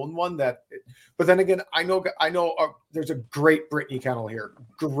I own one but then again, I know there's a great Brittany kennel here,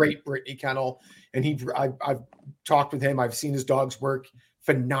 and I've talked with him. I've seen his dogs work,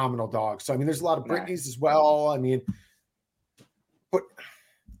 phenomenal dogs. So, I mean, there's a lot of Brittany's as well. I mean, but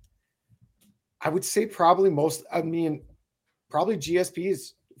I would say probably GSPs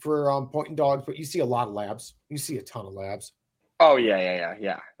for pointing dogs, but you see a lot of labs. You see a ton of labs. Oh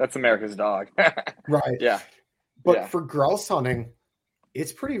yeah. That's America's dog. Right. Yeah. But for grouse hunting,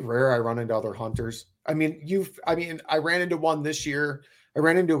 it's pretty rare I run into other hunters. I mean, I ran into one this year. I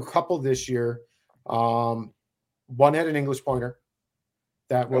ran into a couple this year. One had an English pointer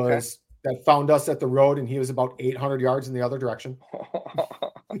that found us at the road, and he was about 800 yards in the other direction.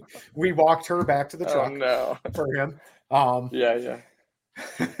 We walked her back to the truck for him.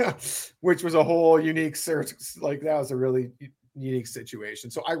 Which was a whole unique search. That was a really unique situation.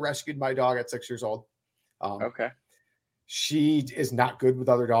 So I rescued my dog at 6 years old. She is not good with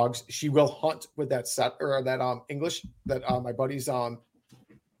other dogs. She will hunt with that English that my buddy's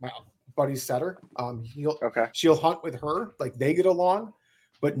setter. She'll hunt with her. They get along,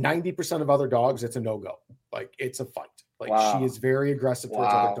 but 90% of other dogs, it's a no-go. It's a fight. She is very aggressive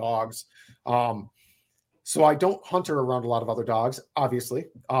towards other dogs. So I don't hunt her around a lot of other dogs, obviously.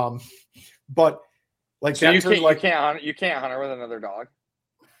 But so you can't hunt her with another dog.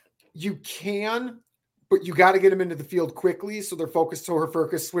 You can, but you got to get them into the field quickly, so her focus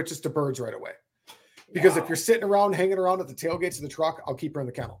switches to birds right away. Because if you're sitting around, hanging around at the tailgates of the truck, I'll keep her in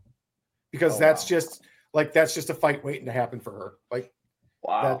the kennel. Because that's just a fight waiting to happen for her.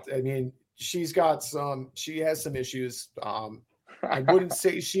 She has some issues. I wouldn't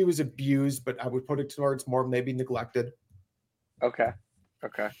say she was abused, but I would put it towards more maybe neglected. Okay.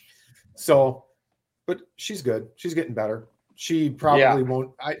 So, but she's good. She's getting better. She probably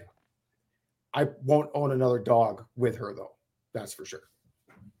won't. I won't own another dog with her though. That's for sure.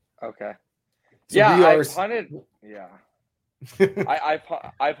 Okay. So I've hunted. Yeah.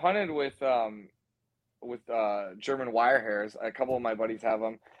 I've hunted with German wire hairs. A couple of my buddies have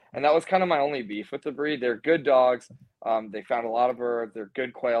them. And that was kind of my only beef with the breed. They're good dogs. They found a lot of birds. They're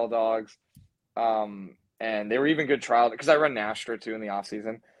good quail dogs. And they were even good trial, because I run Nastra too in the off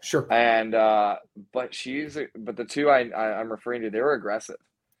season. Sure. And but the two I'm referring to, they were aggressive,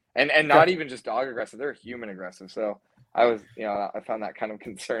 and not even just dog aggressive. They're human aggressive. So I found that kind of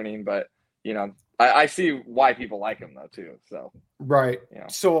concerning. But I see why people like them though too. So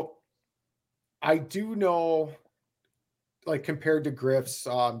So I do know. Compared to Griffs,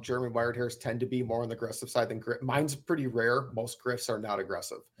 German wired hairs tend to be more on the aggressive side than Griff. Mine's pretty rare. Most Griffs are not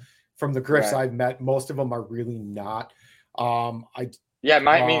aggressive. From the Griffs I've met, most of them are really not. Me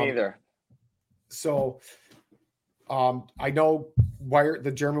neither. So I know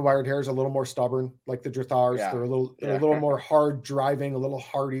the German wired hair is a little more stubborn, like the Drathars. Yeah. They're a little more hard driving, a little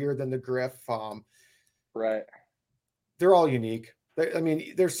hardier than the Griff. They're all unique.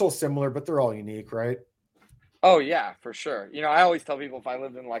 They're so similar, but they're all unique, right? Oh yeah, for sure. I always tell people if I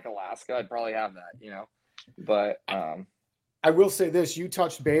lived in Alaska, I'd probably have that, but I will say this, you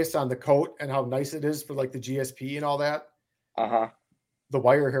touched base on the coat and how nice it is for the GSP and all that. the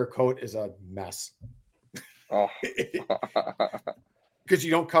wire hair coat is a mess. Oh, because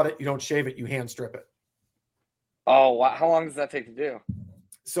you don't cut it, you don't shave it, you hand strip it. Oh, wow. How long does that take to do?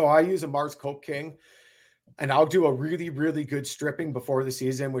 So I use a Mars Coat King, and I'll do a really, really good stripping before the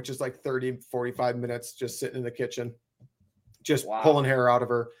season, which is like 30, 45 minutes just sitting in the kitchen, just pulling hair out of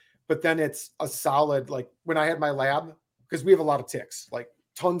her. But then it's a solid, like when I had my lab, because we have a lot of ticks, like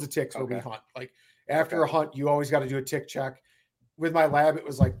tons of ticks where we hunt. Like after a hunt, you always got to do a tick check. With my lab, it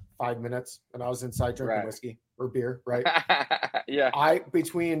was like 5 minutes, and I was inside drinking whiskey or beer, right? Yeah.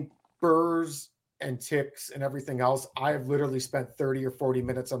 Between burrs and ticks and everything else, I have literally spent 30 or 40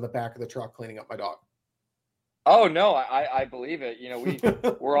 minutes on the back of the truck cleaning up my dog. Oh no, I believe it.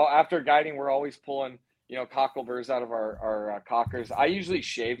 We're all after guiding, we're always pulling, cockle burrs out of our cockers. I usually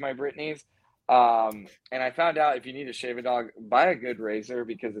shave my Brittany's. And I found out if you need to shave a dog, buy a good razor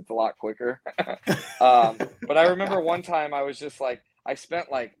because it's a lot quicker. But I remember one time I was just like, I spent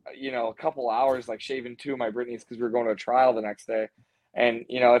a couple hours like shaving 2 of my Brittany's because we were going to a trial the next day. And,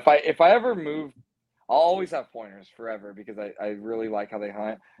 if I ever move, I'll always have pointers forever because I really like how they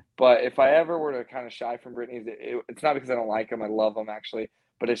hunt. But if I ever were to kind of shy from Brittany's, it's not because I don't like them. I love them actually,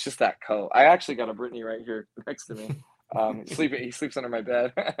 but it's just that coat. I actually got a Brittany right here next to me. He sleeps under my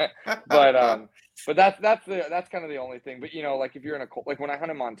bed. but that's kind of the only thing. But like if you're in like when I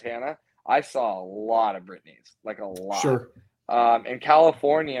hunt in Montana, I saw a lot of Brittany's, like a lot. Sure. In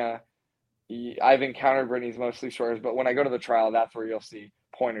California, I've encountered Brittany's, mostly shorters, but when I go to the trial, that's where you'll see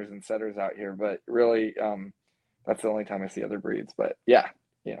pointers and setters out here. But really, that's the only time I see other breeds. But yeah,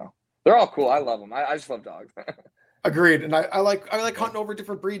 they're all cool. I love them. I just love dogs. Agreed. And I like hunting over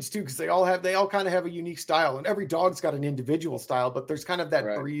different breeds too, because they all kind of have a unique style, and every dog's got an individual style, but there's kind of that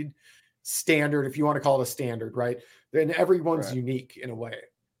breed standard, if you want to call it a standard, right? And everyone's unique in a way.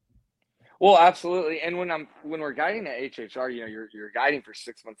 Well, absolutely. And when we're guiding at HHR, you're guiding for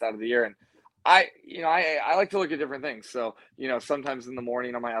 6 months out of the year, and I like to look at different things. So, sometimes in the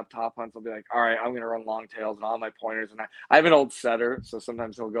morning on my up top hunts, I'll be like, all right, I'm going to run long tails and all my pointers. And I have an old setter, so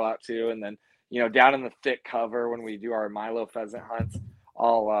sometimes he'll go out too. And then, down in the thick cover when we do our Milo pheasant hunts,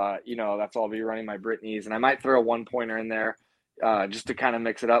 I'll, that's all I'll be running my Brittany's. And I might throw a 1-pointer in there just to kind of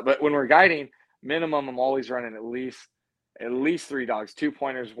mix it up. But when we're guiding, minimum, I'm always running at least 3 dogs, 2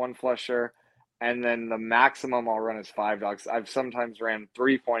 pointers, 1 flusher. And then the maximum I'll run is 5 dogs. I've sometimes ran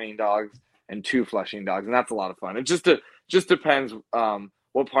 3 pointing dogs and 2 flushing dogs, and that's a lot of fun. It just depends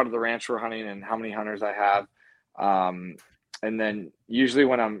what part of the ranch we're hunting and how many hunters I have. And then usually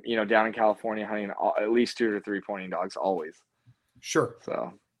when I'm down in California hunting, at least 2 to 3 pointing dogs always. Sure.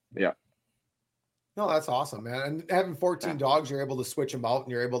 So yeah. No, that's awesome, man. And having 14 dogs, you're able to switch them out,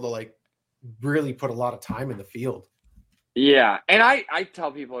 and you're able to like really put a lot of time in the field. Yeah, and I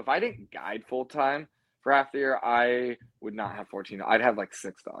tell people if I didn't guide full time for half the year, I would not have 14. I'd have like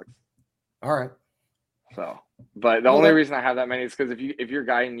 6 dogs. All right. So, but the only reason I have that many is because if you're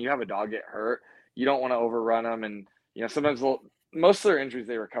guiding, you have a dog get hurt, you don't want to overrun them, and sometimes most of their injuries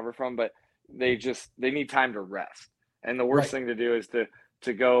they recover from, but they need time to rest. And the worst thing to do is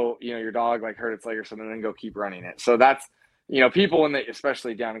to go, your dog like hurt its leg or something, and then go keep running it. So that's people when they,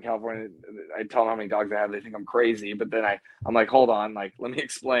 especially down in California, I tell them how many dogs I have, they think I'm crazy, but then I'm like, hold on, like let me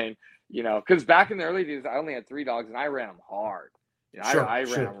explain, because back in the early days I only had 3 dogs and I ran them hard. I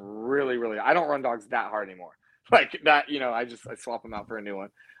ran them really, really. I don't run dogs that hard anymore. Like that, I swap them out for a new one.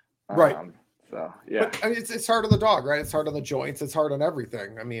 Right. So yeah, but, I mean, it's hard on the dog, right? It's hard on the joints. It's hard on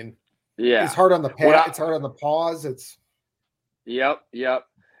everything. I mean, yeah, it's hard on the pad. It's hard on the paws. It's. Yep.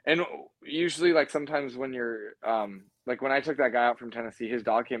 And usually, like sometimes when you're, like when I took that guy out from Tennessee, his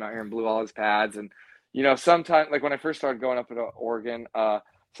dog came out here and blew all his pads, and sometimes like when I first started going up to Oregon,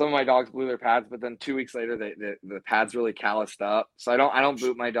 some of my dogs blew their pads, but then 2 weeks later, the pads really calloused up. So I don't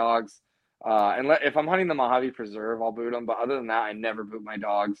boot my dogs. And if I'm hunting the Mojave Preserve, I'll boot them. But other than that, I never boot my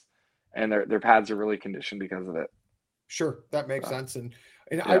dogs, and their pads are really conditioned because of it. Sure, that makes sense. And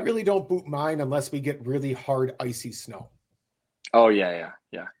I really don't boot mine unless we get really hard, icy snow. Oh yeah.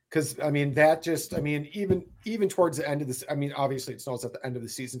 Because even towards the end of this, obviously it snows at the end of the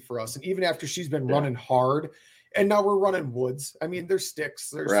season for us, and even after she's been running hard. And now we're running woods. I mean, there's sticks,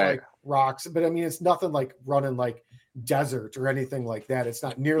 there's like rocks, but I mean, it's nothing like running like desert or anything like that. It's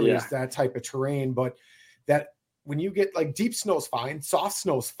not nearly as that type of terrain, but that when you get like deep snow's fine, soft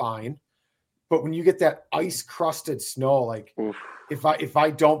snow's fine. But when you get that ice crusted snow, like if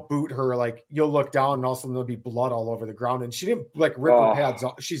I don't boot her, like you'll look down and all of a sudden there'll be blood all over the ground. And she didn't like rip her pads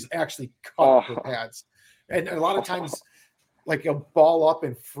off. She's actually cut her pads. And a lot of times like you'll ball up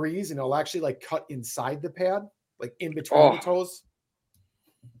and freeze and it'll actually like cut inside the pad, like in between the toes.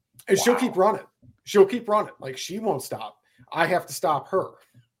 And she'll keep running. Like she won't stop. I have to stop her.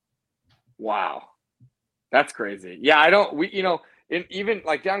 Wow. That's crazy. Yeah, even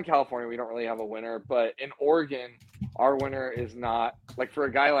like down in California, we don't really have a winter, but in Oregon, our winter is not like, for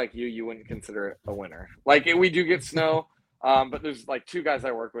a guy like you wouldn't consider it a winter. Like we do get snow, but there's like two guys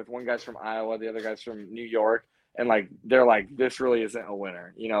I work with. One guy's from Iowa, the other guy's from New York, and like they're like, this really isn't a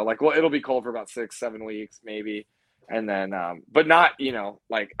winter. Like, well, it'll be cold for about 6-7 weeks maybe, and then but not,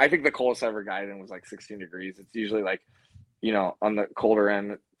 like I think the coldest I ever got in was like 16 degrees. It's usually like, on the colder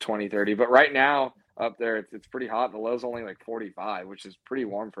end, 20, 30. But right now up there, it's pretty hot. The low's only like 45, which is pretty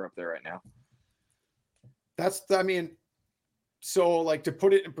warm for up there right now. So like to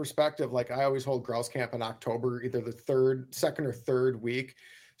put it in perspective, like I always hold grouse camp in October, either the second or third week.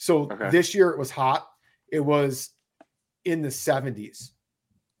 So This year it was hot. It was in the 70s.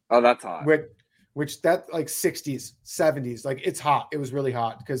 Oh, that's hot. Which that like 60s, 70s, like it's hot. It was really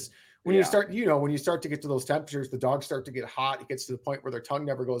hot because when you start to get to those temperatures, the dogs start to get hot. It gets to the point where their tongue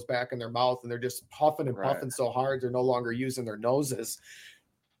never goes back in their mouth and they're just puffing and puffing so hard. They're no longer using their noses.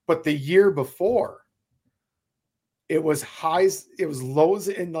 But the year before, it was lows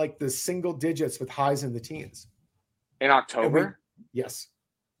in like the single digits with highs in the teens. In October? Yes.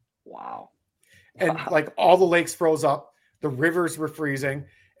 Wow. And like all the lakes froze up, the rivers were freezing,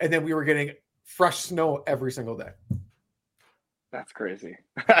 and then we were getting fresh snow every single day. That's crazy.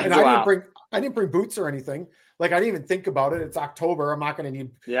 And I didn't bring boots or anything. Like I didn't even think about it. It's October. I'm not going to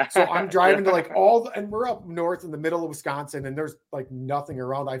need. Yeah. So I'm driving to like and we're up north in the middle of Wisconsin, and there's like nothing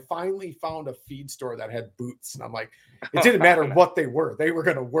around. I finally found a feed store that had boots, and I'm like, it didn't matter what they were. They were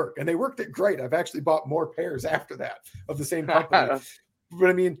going to work, and they worked it great. I've actually bought more pairs after that of the same company. But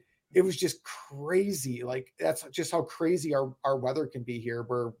I mean, it was just crazy. Like that's just how crazy our weather can be here,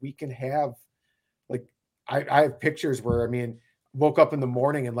 where we can have like I have pictures where woke up in the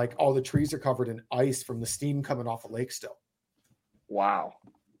morning and like all the trees are covered in ice from the steam coming off the lake still. Wow.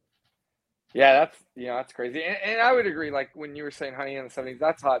 Yeah, that's crazy. And I would agree, like when you were saying hunting in the 70s,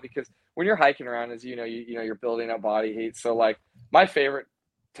 that's hot because when you're hiking around, as you're building up body heat. So like my favorite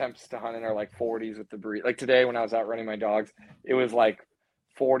temps to hunt in are like 40s with the breeze. Like today when I was out running my dogs, it was like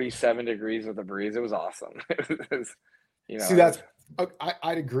 47 degrees with the breeze. It was awesome.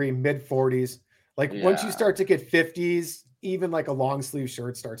 I'd agree, mid 40s. Like once you start to get 50s, even like a long sleeve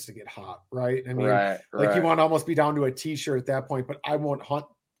shirt starts to get hot, right? I mean, you want to almost be down to a t-shirt at that point, but I won't hunt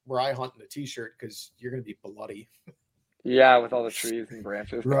where I hunt in a t-shirt because you're going to be bloody. Yeah, with all the trees and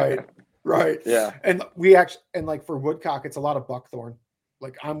branches. Right. Yeah. And like for woodcock, it's a lot of buckthorn.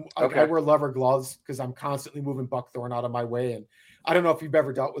 Like I wear leather gloves because I'm constantly moving buckthorn out of my way. And I don't know if you've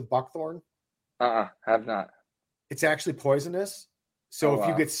ever dealt with buckthorn. Have not. It's actually poisonous. So if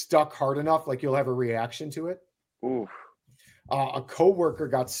you get stuck hard enough, like you'll have a reaction to it. Ooh. A coworker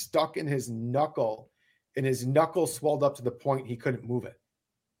got stuck in his knuckle, and his knuckle swelled up to the point he couldn't move it.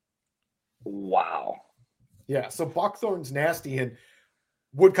 Wow. Yeah. So buckthorn's nasty, and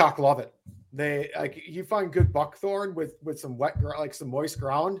woodcock love it. They like you find good buckthorn with some wet, like some moist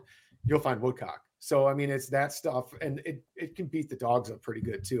ground, you'll find woodcock. So it's that stuff, and it can beat the dogs up pretty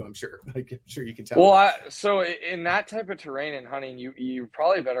good too. I'm sure. Like I'm sure you can tell. Well, so in that type of terrain and hunting, you're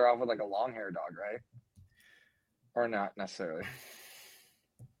probably better off with like a long hair dog, right? Or not necessarily.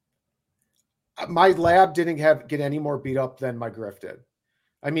 My lab didn't get any more beat up than my Griff did.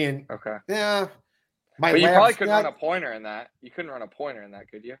 Yeah. But you probably couldn't run a pointer in that. You couldn't run a pointer in that,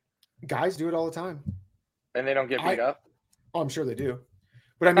 could you? Guys do it all the time. And they don't get beat up? Oh, I'm sure they do.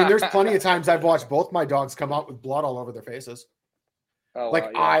 But there's plenty of times I've watched both my dogs come out with blood all over their faces. Oh,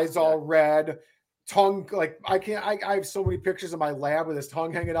 eyes all red, tongue, like I have so many pictures of my lab with his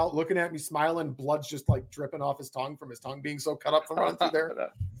tongue hanging out, looking at me, smiling, blood's just like dripping off his tongue from his tongue being so cut up from running through there.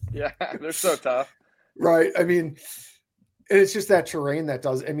 Yeah, they're so tough. Right. It's just that terrain that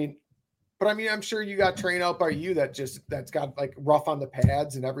does. But I'm sure you got trained out by you that's got like rough on the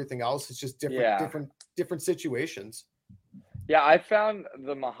pads and everything else. It's just different situations. Yeah, I found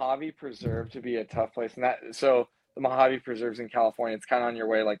the Mojave Preserve to be a tough place, and so the Mojave Preserve's in California. It's kind of on your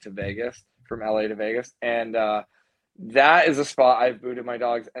way like to Vegas, from LA to Vegas, and that is a spot I've booted my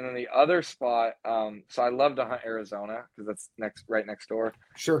dogs. And then the other spot, so I love to hunt Arizona because that's right next door.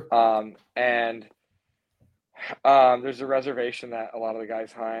 Sure. And there's a reservation that a lot of the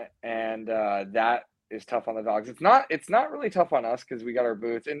guys hunt, and that is tough on the dogs. It's not really tough on us because we got our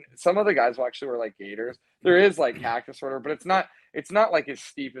boots, and some of the guys will actually wear like gaiters. There is like cactus order, but it's not like as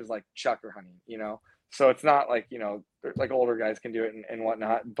steep as like chucker hunting, so it's not like like older guys can do it and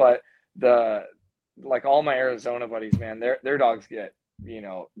whatnot. But like all my Arizona buddies, man, their dogs get,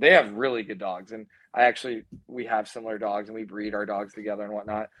 they have really good dogs, and we have similar dogs and we breed our dogs together and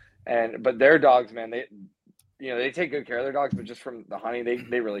whatnot, but their dogs, man, they take good care of their dogs, but just from the hunting,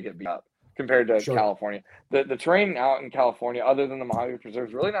 they really get beat up compared to Sure. California. The terrain out in California, other than the Mojave Preserve,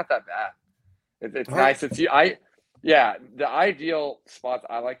 is really not that bad. It's nice. Right. The ideal spots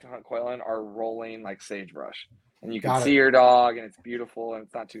I like to hunt quail in are rolling like sagebrush, and you can Got see it. your dog, and it's beautiful, and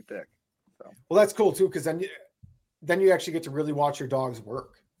it's not too thick. So. Well, that's cool too, because then you actually get to really watch your dogs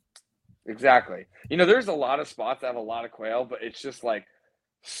work. Exactly. There's a lot of spots that have a lot of quail, but it's just like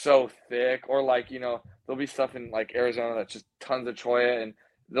so thick, or like, there'll be stuff in like Arizona that's just tons of cholla, and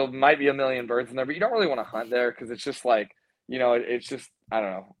there might be a million birds in there, but you don't really want to hunt there because it's just like, it's just, I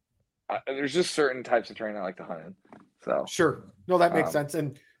don't know. There's just certain types of terrain I like to hunt in. So Sure. No, that makes sense.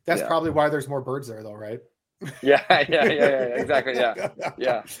 And that's probably why there's more birds there though, right? Yeah. Exactly.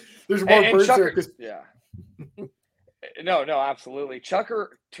 Yeah. There's more birds there. Yeah. No, absolutely. Chukar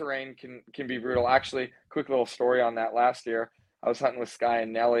terrain can be brutal. Actually, quick little story on that. Last year, I was hunting with Sky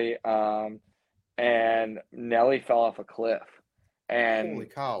and Nelly, and Nelly fell off a cliff. And holy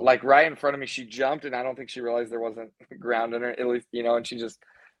cow! Like right in front of me, she jumped, and I don't think she realized there wasn't ground in her. At least, and she just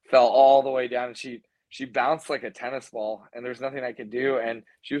fell all the way down, and she bounced like a tennis ball, and there's nothing I could do, and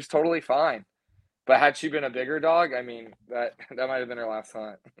she was totally fine. But had she been a bigger dog, I mean, that might have been her last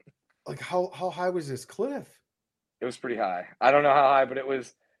hunt. Like how high was this cliff? It was pretty high. I don't know how high, but it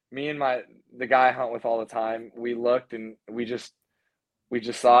was me and the guy I hunt with all the time. We looked and we just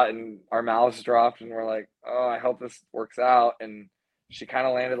saw it, and our mouths dropped, and we're like, oh, I hope this works out. And she kind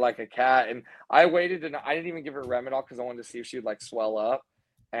of landed like a cat. And I waited, and I didn't even give her Remedal because I wanted to see if she would like swell up.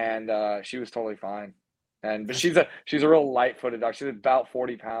 And she was totally fine. But she's a real light-footed dog. She's about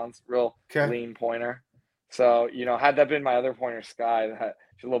 40 pounds, real lean pointer. So, had that been my other pointer, Sky,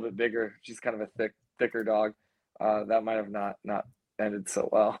 she's a little bit bigger. She's kind of a thicker dog. That might have not ended so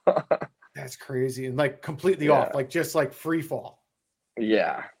well. That's crazy. And like completely off, like just like free fall.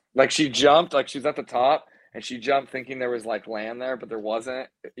 Yeah. Like she jumped, like she was at the top, and she jumped thinking there was like land there, but there wasn't.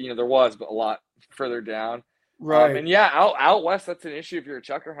 There was, but a lot further down. Right. And yeah, out west, that's an issue if you're a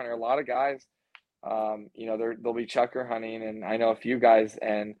chukar hunter. A lot of guys, they'll be chukar hunting, and I know a few guys,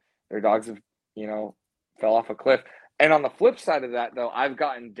 and their dogs have, fell off a cliff. And on the flip side of that, though, I've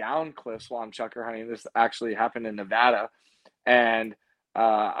gotten down cliffs while I'm chukar hunting. This actually happened in Nevada, and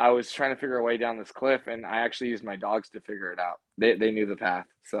I was trying to figure a way down this cliff, and I actually used my dogs to figure it out. They knew the path,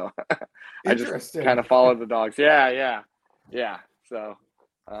 so I just kind of followed the dogs. Yeah. So,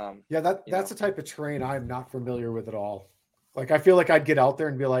 that's the type of terrain I'm not familiar with at all. Like I feel like I'd get out there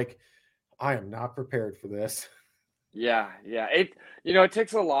and be like, I am not prepared for this. Yeah. It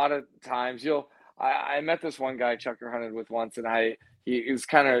takes a lot of times. I met this one guy I chukar hunted with once, and he was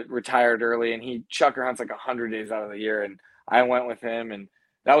kind of retired early, and he chukar hunts like 100 days out of the year, and I went with him, and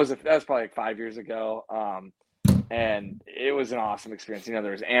that was probably like 5 years ago. And it was an awesome experience. There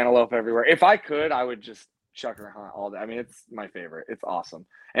was antelope everywhere. If I could, I would just chukar hunt all day. I mean, it's my favorite. It's awesome.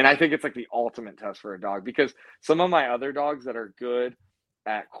 And I think it's like the ultimate test for a dog, because some of my other dogs that are good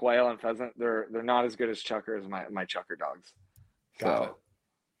at quail and pheasant, they're not as good as chukar as my chukar dogs. Got it.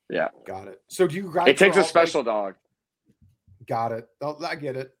 Yeah. Got it. So do you guide? It takes a special dog. Got it. Oh, I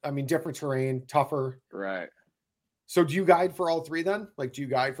get it. I mean, different terrain, tougher. Right. So do you guide for all three then? Like, do you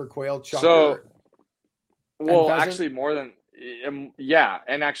guide for quail, chukar? So, well, actually more than,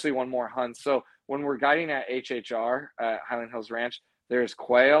 and actually one more hunt. So when we're guiding at HHR, Highland Hills Ranch, there's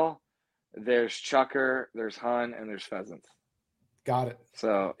quail, there's chukar, there's hun, and there's pheasants. Got it.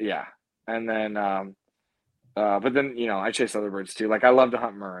 So, yeah. And then, but then, I chase other birds too. Like I love to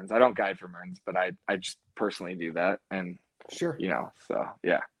hunt merns. I don't guide for merns, but I just personally do that. And sure. So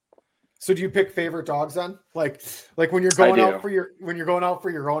yeah. So do you pick favorite dogs then? Like when you're going out for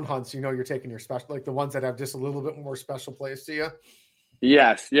your own hunts, you're taking your special, like the ones that have just a little bit more special place to you.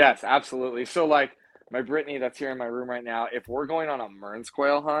 Yes, absolutely. So like my Brittany that's here in my room right now, if we're going on a merns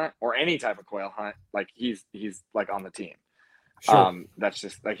quail hunt or any type of quail hunt, like he's like on the team. Sure. That's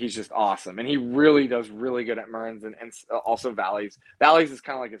just like, he's just awesome. And he really does really good at merns and also valleys. Valleys is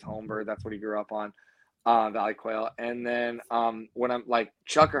kind of like his home bird. That's what he grew up on. Valley quail. And then when I'm like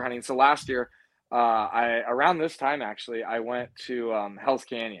chukar hunting, so last year around this time actually I went to Hell's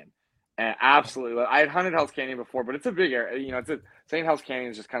Canyon, and absolutely I had hunted Hell's Canyon before, but it's a big area. Saying Hell's Canyon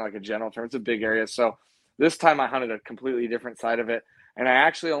is just kind of like a general term. It's a big area. So this time I hunted a completely different side of it, and I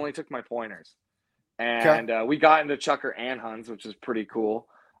actually only took my pointers, and we got into chukar and huns, which is pretty cool.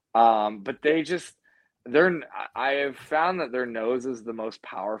 But I have found that their nose is the most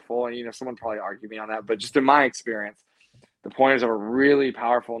powerful, and someone probably argue me on that, but just in my experience, the pointers have a really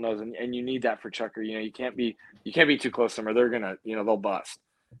powerful nose, and you need that for chukar. You can't be too close to them, or they're gonna, they'll bust.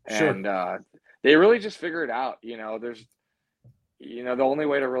 Sure. And they really just figure it out. the only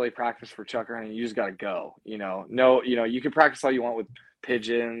way to really practice for chucker hunting, you just got to go. No, you can practice all you want with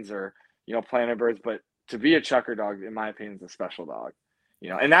pigeons or planted birds, but to be a chucker dog, in my opinion, is a special dog.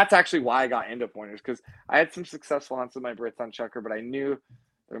 And that's actually why I got into pointers, because I had some successful hunts with my Brits on chucker, but I knew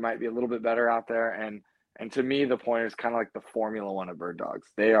there might be a little bit better out there. And to me, the pointer is kind of like the Formula One of bird dogs.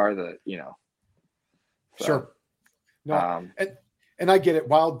 They are so, sure. No, and I get it.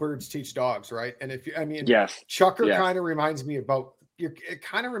 Wild birds teach dogs, right? And yes, chucker kind of reminds me it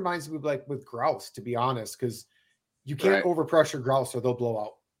kind of reminds me of like with grouse, to be honest, because you can't overpressure grouse or they'll blow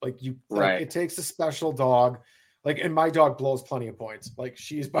out. It takes a special dog. And my dog blows plenty of points.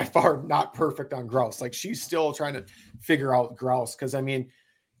 She's by far not perfect on grouse. She's still trying to figure out grouse. Cause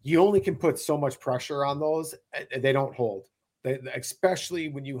you only can put so much pressure on those. They don't hold. Especially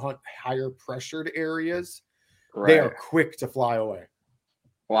when you hunt higher pressured areas, they are quick to fly away.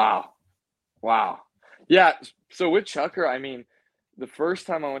 Wow. Yeah. So with chucker, the first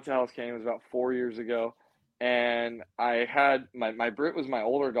time I went to Hell's Canyon was about 4 years ago. And I had my Brit was my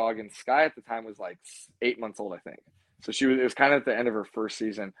older dog, and Sky at the time was like 8 months old, I think. So it was kind of at the end of her first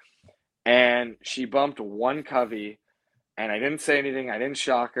season, and she bumped one covey, and I didn't say anything. I didn't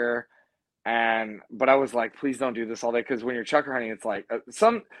shock her, but I was like, please don't do this all day, because when you're chucker hunting, it's like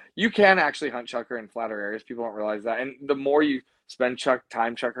you can actually hunt chucker in flatter areas. People don't realize that, and the more you spend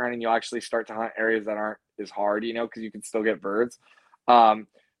time chucker hunting, you'll actually start to hunt areas that aren't as hard, because you can still get birds.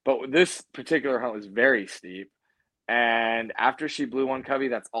 But this particular hunt was very steep. And after she blew one covey,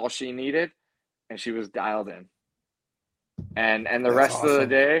 that's all she needed. And she was dialed in. And the rest of the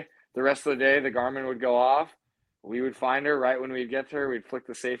day, the Garmin would go off. We would find her right when we'd get to her. We'd flick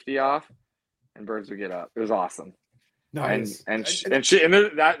the safety off and birds would get up. It was awesome. Nice. And she's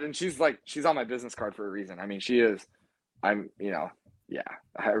she's on my business card for a reason. She is, I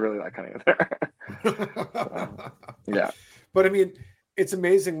really like hunting with her. Yeah. But it's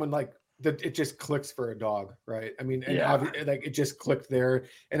amazing when it just clicks for a dog, right? It just clicked there.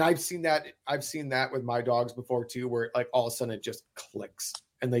 And I've seen that with my dogs before too, where all of a sudden it just clicks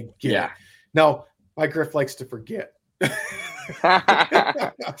and they get it. Now my Griff likes to forget.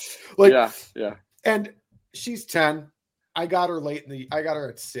 Yeah. And she's 10. I got her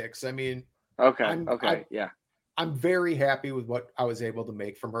at 6. I'm very happy with what I was able to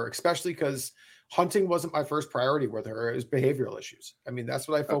make from her, especially because hunting wasn't my first priority with her. It was behavioral issues. That's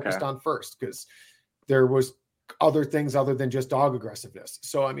what I focused on first, because there was other things other than just dog aggressiveness.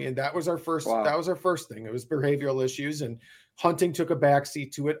 So, that was our first, that was our first thing. It was behavioral issues, and hunting took a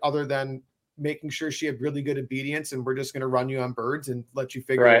backseat to it, other than making sure she had really good obedience. And we're just going to run you on birds and let you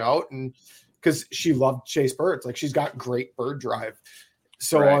figure it out. And because she loved chase birds, she's got great bird drive.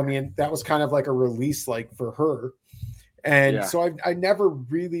 So, that was kind of like a release, for her. And so I never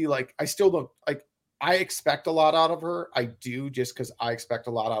really I still don't I expect a lot out of her. I do, just because I expect a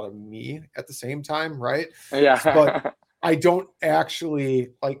lot out of me at the same time. Right. Yeah. But I don't actually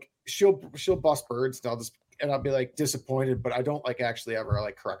she'll bust birds and I'll be disappointed, but I don't actually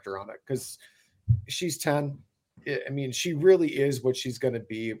ever correct her on it, because she's 10. She really is what she's going to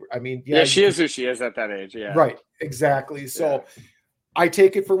be. She is who she is at that age. Yeah. Right. Exactly. So I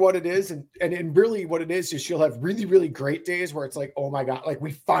take it for what it is. And really what it is she'll have really, really great days where it's oh my God,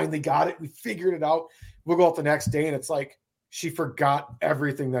 we finally got it. We figured it out. We'll go out the next day and it's she forgot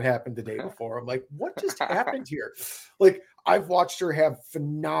everything that happened the day before. I'm what just happened here? I've watched her have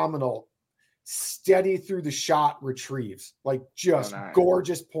phenomenal, steady through the shot retrieves,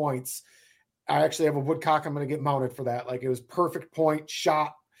 gorgeous points. I actually have a woodcock. I'm going to get mounted for that. It was perfect point,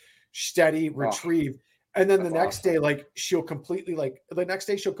 shot, steady, retrieve. And then the next day, she'll completely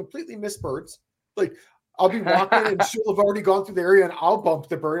miss birds. I'll be walking and she'll have already gone through the area and I'll bump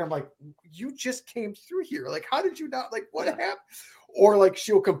the bird. I'm you just came through here. How did you not, what happened? Or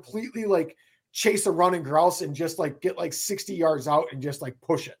she'll completely chase a running grouse and just get 60 yards out and just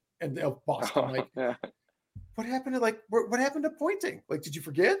push it and they'll bust. I'm what happened to what happened to pointing? Did you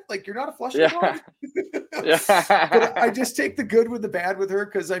forget? You're not a flushing dog. But I just take the good with the bad with her.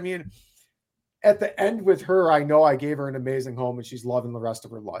 Cause at the end with her, I know I gave her an amazing home and she's loving the rest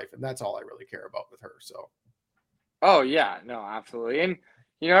of her life. And that's all I really care about with her. So. Oh yeah, no, absolutely. And,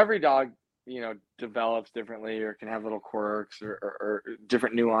 every dog, develops differently or can have little quirks or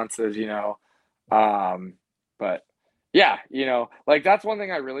different nuances, but yeah, that's one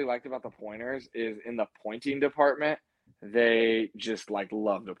thing I really liked about the pointers is in the pointing department, they just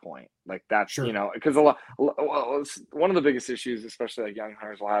love to point. That's, because one of the biggest issues, especially young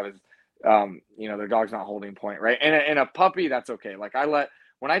hunters will have is, their dog's not holding point, right? And a puppy, that's okay.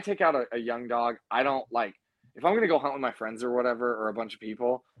 When I take out a young dog, I don't if I'm going to go hunt with my friends or whatever, or a bunch of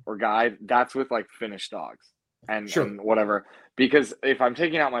people or guide, that's with finished dogs. and whatever. Because if I'm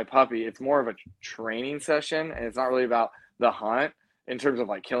taking out my puppy, it's more of a training session, and it's not really about the hunt in terms of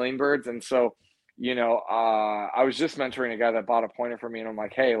like killing birds. And so, I was just mentoring a guy that bought a pointer for me, and I'm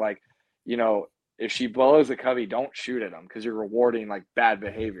like, hey, like, if she blows a cubby, don't shoot at them because you're rewarding like bad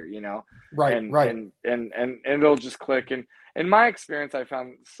behavior, Right. And it'll just click. And in my experience, I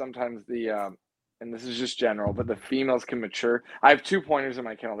found sometimes and this is just general, but the females can mature. I have 2 pointers in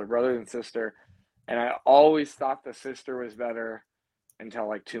my kennel, they're brother and sister. And I always thought the sister was better until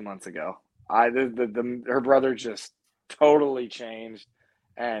like 2 months ago. Her brother just totally changed,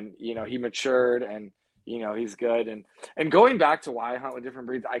 and he matured, and he's good. And going back to why I hunt with different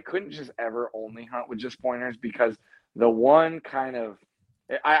breeds, I couldn't just ever only hunt with just pointers, because the one kind of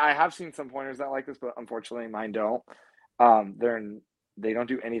I have seen some pointers that like this, but unfortunately mine don't. They don't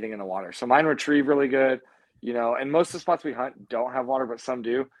do anything in the water. So mine retrieve really good, and most of the spots we hunt don't have water, but some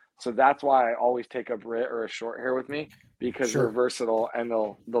do. So that's why I always take a Brit or a short hair with me, because they're versatile and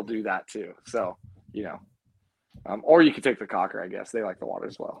they'll do that too. So, or you could take the cocker, I guess. They like the water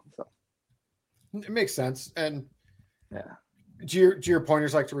as well. So it makes sense. And yeah. Do your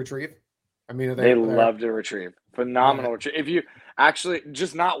pointers like to retrieve? I mean, they love to retrieve. Phenomenal retrieve. If you actually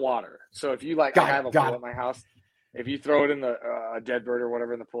just not water. So if you I have a pool at my house. If you throw it in the a dead bird or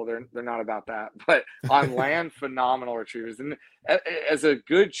whatever in the pool, they're not about that. But on land, phenomenal retrievers. And as a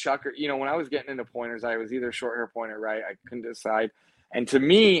good chucker, when I was getting into pointers, I was either short hair pointer, right? I couldn't decide. And to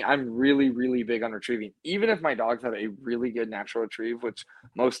me, I'm really, really big on retrieving. Even if my dogs have a really good natural retrieve, which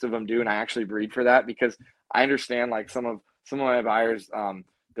most of them do, and I actually breed for that, because I understand like some of my buyers,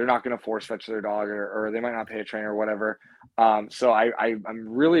 they're not going to force fetch their dog, or they might not pay a trainer or whatever. So I'm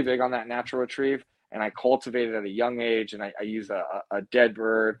really big on that natural retrieve. And I cultivate it at a young age, and I use a dead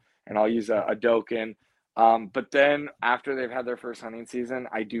bird, and I'll use a doken. But then after they've had their first hunting season,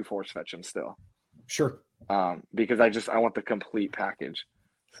 I do force fetch them still. Sure. Because I want the complete package.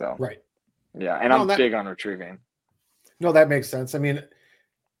 So right. Yeah, and I'm big on retrieving. No, that makes sense. I mean,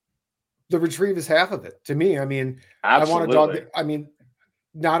 the retrieve is half of it to me. I mean, absolutely. I want a dog. I mean,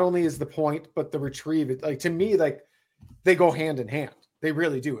 not only is the point, but the retrieve. Like to me, like they go hand in hand. They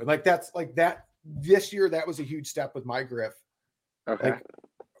really do. And like that's like that. This year, that was a huge step with my Griff. Okay.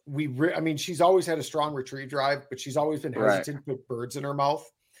 Like she's always had a strong retrieve drive, but she's always been hesitant to put birds in her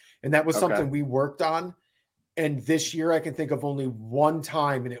mouth. And that was something we worked on. And this year I can think of only one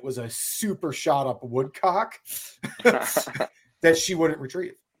time, and it was a super shot up woodcock that she wouldn't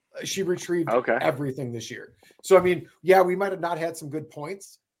retrieve. She retrieved everything this year. So, I mean, yeah, we might have not had some good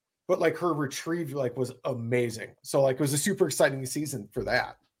points, but like her retrieve was amazing. So like it was a super exciting season for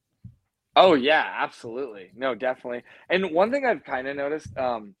that. Oh yeah, absolutely. No, definitely. And one thing I've kind of noticed,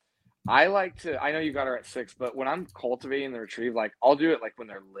 I know you got her at 6, but when I'm cultivating the retrieve, like I'll do it like when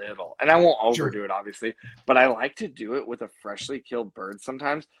they're little, and I won't overdo it obviously, but I like to do it with a freshly killed bird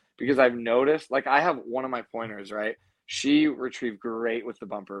sometimes, because I've noticed, like I have one of my pointers, right? She retrieved great with the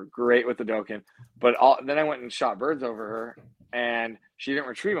bumper, great with the doken, but then I went and shot birds over her, and she didn't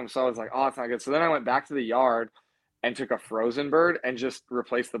retrieve them. So I was like, oh, it's not good. So then I went back to the yard and took a frozen bird and just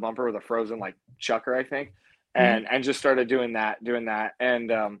replaced the bumper with a frozen like chucker, I think. And just started doing that.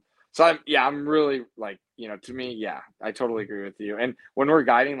 And so I'm really like, to me, yeah, I totally agree with you. And when we're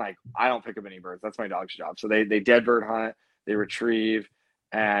guiding, like I don't pick up any birds. That's my dog's job. So they dead bird hunt, they retrieve,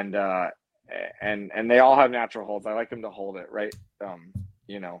 and they all have natural holds. I like them to hold it right, to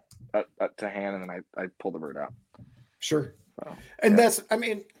hand, and then I pull the bird out. Sure. So,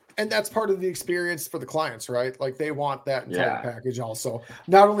 and that's part of the experience for the clients, right? Like they want that entire package also.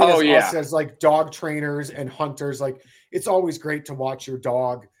 Not only as us as like dog trainers and hunters, like it's always great to watch your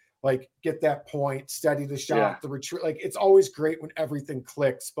dog like get that point, steady the shot, the retreat. Like it's always great when everything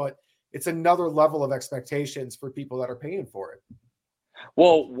clicks, but it's another level of expectations for people that are paying for it.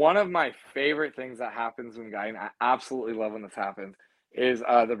 Well, one of my favorite things that happens when guiding, I absolutely love when this happens, is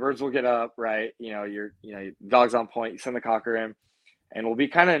the birds will get up, right? Your dog's on point, you send the cocker in, and we'll be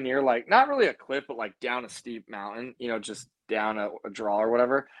kind of near, like, not really a cliff, but like down a steep mountain, just down a draw or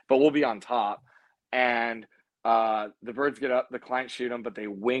whatever, but we'll be on top. And the birds get up, the clients shoot them, but they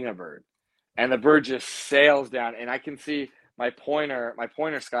wing a bird. And the bird just sails down. And I can see my pointer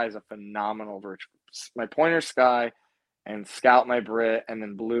Sky is a phenomenal bird. My pointer Sky and Scout, my Brit, and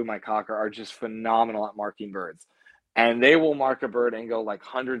then Blue, my cocker, are just phenomenal at marking birds. And they will mark a bird and go like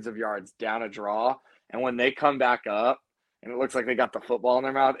hundreds of yards down a draw. And when they come back up, and it looks like they got the football in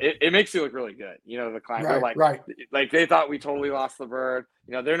their mouth, it makes you look really good. The client, they're like they thought we totally lost the bird.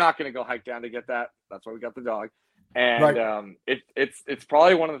 They're not going to go hike down to get that. That's why we got the dog. And it's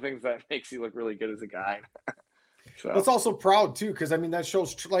probably one of the things that makes you look really good as a guide. So That's also proud too, because I mean that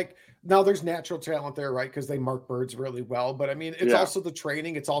shows like now there's natural talent there, right? Because they mark birds really well. But I mean, it's yeah. also the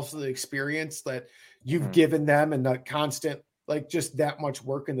training, it's also the experience that you've Mhm. given them, and the constant like just that much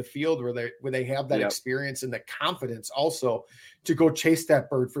work in the field where they have that Yep. experience and the confidence also to go chase that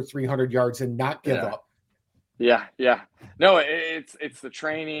bird for 300 yards and not give Yeah. up. Yeah. Yeah. No, it's the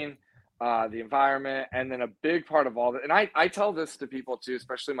training, the environment, and then a big part of all that. And I tell this to people too,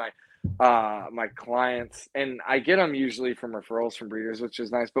 especially my clients, and I get them usually from referrals from breeders, which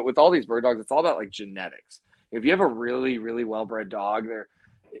is nice. But with all these bird dogs, it's all about like genetics. If you have a really, really well bred dog, they're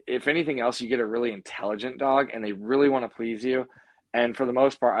if anything else, you get a really intelligent dog and they really want to please you. And for the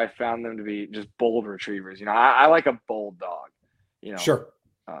most part, I found them to be just bold retrievers. I like a bold dog, you know. Sure.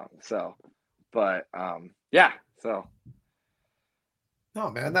 So, but yeah. So, No,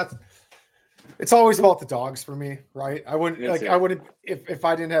 man, it's always about the dogs for me, right? I wouldn't me like too. I wouldn't if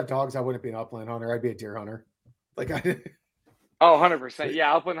I didn't have dogs, I wouldn't be an upland hunter. I'd be a deer hunter. Like I Oh, 100%.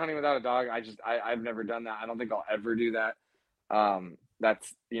 Yeah, I'll put hunting without a dog. I've never done that. I don't think I'll ever do that.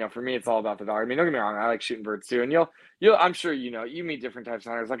 That's, for me, it's all about the dog. I mean, don't get me wrong. I like shooting birds too. And I'm sure, you meet different types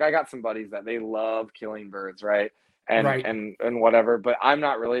of hunters. Like I got some buddies that they love killing birds, right? And, right. and whatever, but I'm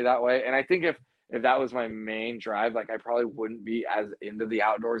not really that way. And I think if that was my main drive, like I probably wouldn't be as into the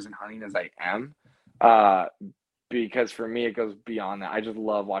outdoors and hunting as I am. Uh, because for me, it goes beyond that. I just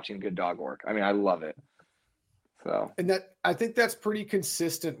love watching good dog work. I mean, I love it. So, And that I think that's pretty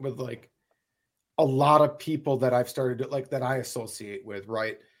consistent with like a lot of people that I've started to like that I associate with,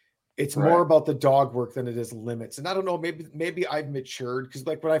 right? It's more right, about the dog work than it is limits. And I don't know, maybe I've matured because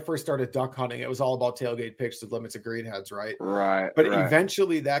like when I first started duck hunting, it was all about tailgate picks with limits and greenheads, right? right, But right.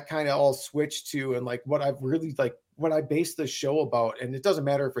 eventually that kind of all switched to and like what I've really like what I base the show about, and it doesn't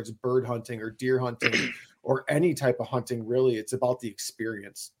matter if it's bird hunting or deer hunting or any type of hunting, really, it's about the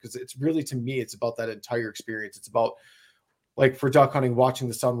experience. Because it's really to me, it's about that entire experience. It's about like for duck hunting, watching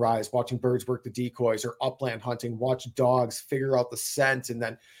the sunrise, watching birds work the decoys, or upland hunting, watch dogs figure out the scent and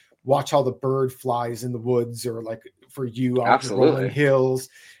then watch how the bird flies in the woods, or like for you out in the rolling Absolutely. hills.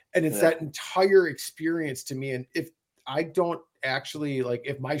 And it's Yeah. that entire experience to me. And if I don't actually like,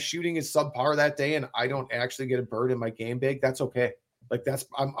 if my shooting is subpar that day and I don't actually get a bird in my game bag, that's okay. Like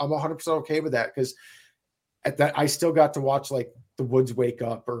I'm 100% okay with that. Cause at that, I still got to watch like the woods wake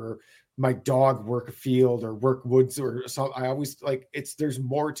up or my dog work a field or work woods or something. I always like there's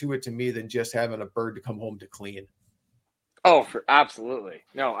more to it to me than just having a bird to come home to clean. Oh, for absolutely.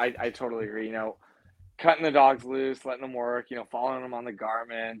 No, I totally agree. Cutting the dogs loose, letting them work, following them on the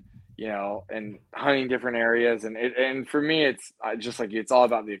Garmin, and hunting different areas. And for me, it's just like you, it's all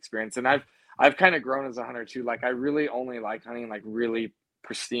about the experience. And I've kind of grown as a hunter too. Like I really only like hunting like really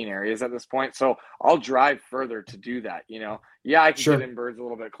pristine areas at this point. So I'll drive further to do that. Yeah, I can get Sure. in birds a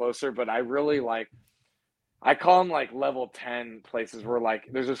little bit closer, but I really like I call them like level 10 places where like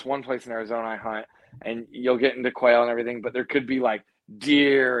there's this one place in Arizona I hunt and you'll get into quail and everything, but there could be like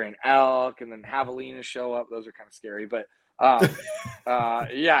deer and elk and then javelinas show up. Those are kind of scary, but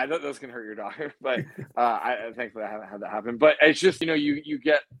yeah, those can hurt your dog. But I thankfully I haven't had that happen. But it's just you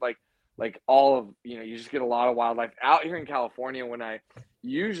get like all of you just get a lot of wildlife out here in California.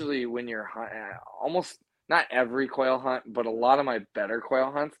 When you're almost not every quail hunt, but a lot of my better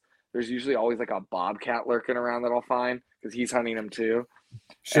quail hunts, there's usually always like a bobcat lurking around that I'll find because he's hunting them too.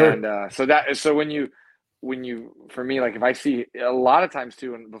 And Sure. so when you for me, like if I see a lot of times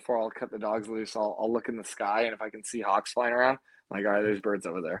too, and before I'll cut the dogs loose, I'll look in the sky, and if I can see hawks flying around, I'm like, all right, there's birds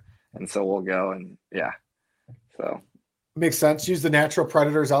over there, and so we'll go. And yeah, so Makes sense. Use the natural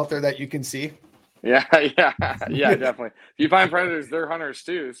predators out there that you can see. yeah, yeah, yeah, definitely. If you find predators, they're hunters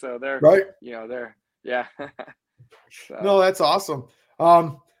too, so Right. they're yeah. No, So that's awesome.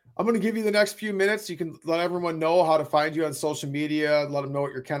 I'm going to give you the next few minutes. You can let everyone know how to find you on social media. Let them know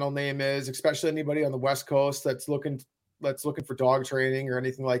what your kennel name is, especially anybody on the West Coast that's looking for dog training or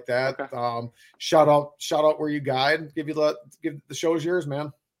anything like that. okay. Shout out where you guide. Give the show's yours,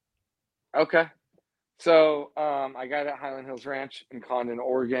 man. Okay. So I got at Highland Hills Ranch in Condon,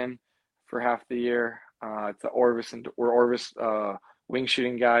 Oregon for half the year. It's we're Orvis wing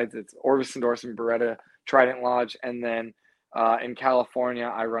shooting guides. It's Orvis endorsement Beretta Trident Lodge. And then in California,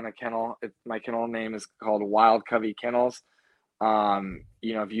 I run a kennel. My kennel name is called Wild Covey Kennels.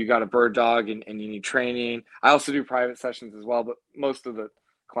 If you got a bird dog and you need training, I also do private sessions as well, but most of the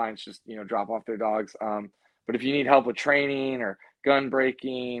clients just, drop off their dogs. But if you need help with training or gun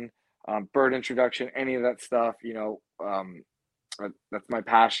breaking, bird introduction, any of that stuff, that's my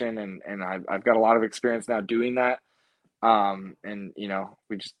passion. And I've got a lot of experience now doing that. And,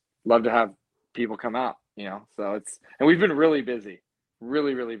 we just love to have people come out, so and we've been really busy,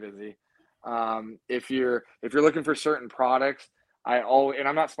 really, really busy. If you're looking for certain products, and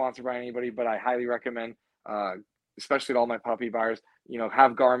I'm not sponsored by anybody, but I highly recommend, especially to all my puppy buyers,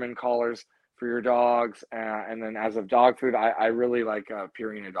 have Garmin collars for your dogs. And then as of dog food, I really like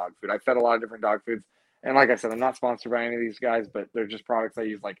Purina dog food. I fed a lot of different dog foods. And like I said, I'm not sponsored by any of these guys, but they're just products I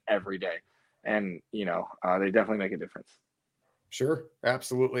use like every day. And, they definitely make a difference. Sure.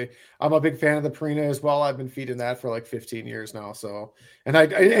 Absolutely. I'm a big fan of the Purina as well. I've been feeding that for like 15 years now. So, and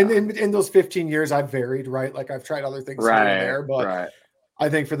in those 15 years, I've varied, right? Like I've tried other things here and there, but I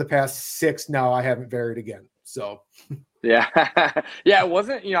think for the past 6 now, I haven't varied again. So, yeah. Yeah. It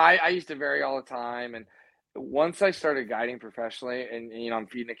wasn't, I used to vary all the time. And once I started guiding professionally and, I'm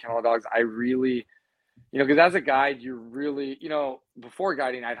feeding a kennel of dogs, I really, because as a guide, you really, before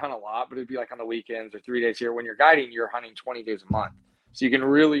guiding, I'd hunt a lot, but it'd be like on the weekends or 3 days here. When you're guiding, you're hunting 20 days a month. So you can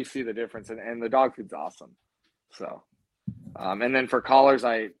really see the difference. And the dog food's awesome. So, and then for collars,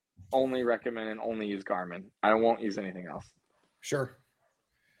 I only recommend and only use Garmin. I won't use anything else. Sure.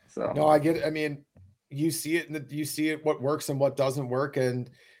 So, no, I get it. I mean, you see it, what works and what doesn't work. And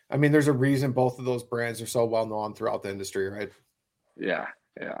I mean, there's a reason both of those brands are so well known throughout the industry, right? Yeah.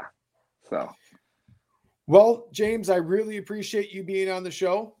 Yeah. So. Well, James, I really appreciate you being on the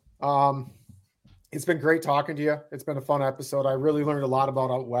show. It's been great talking to you. It's been a fun episode. I really learned a lot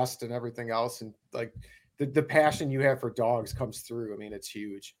about out West and everything else. And like the passion you have for dogs comes through. I mean, it's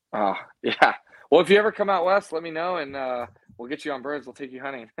huge. Oh, yeah. Well, if you ever come out West, let me know and we'll get you on birds. We'll take you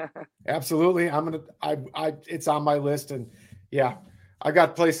hunting. Absolutely. It's on my list. And yeah, I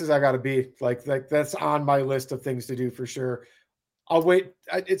got places I got to be like that's on my list of things to do for sure. I'll wait.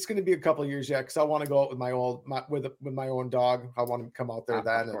 It's going to be a couple of years yet because I want to go out with my own dog. I want to come out there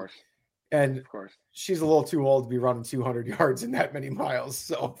then. Of course. And of course, she's a little too old to be running 200 yards in that many miles.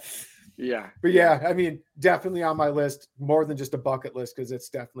 So, yeah. But yeah, I mean, definitely on my list, more than just a bucket list because it's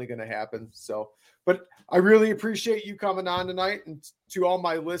definitely going to happen. So, but I really appreciate you coming on tonight, and to all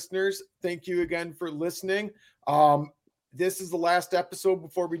my listeners, thank you again for listening. This is the last episode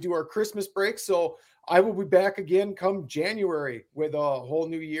before we do our Christmas break. So I will be back again come January with a whole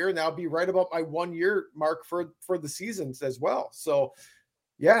new year. And that'll be right about my 1 year mark for the seasons as well. So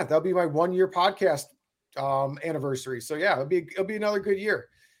yeah, that'll be my 1 year podcast anniversary. So yeah, it'll be another good year.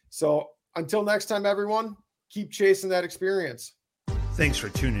 So until next time, everyone, keep chasing that experience. Thanks for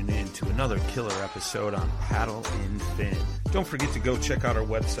tuning in to another killer episode on Paddle and Fin. Don't forget to go check out our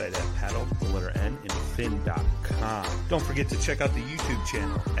website at paddle_and_fin.com. Don't forget to check out the YouTube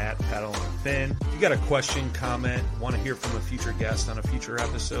channel at Paddle and Fin. If you got a question, comment, want to hear from a future guest on a future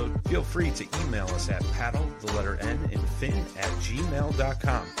episode, feel free to email us at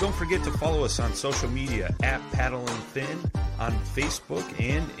paddle_and_fin@gmail.com. Don't forget to follow us on social media at Paddle and Fin on Facebook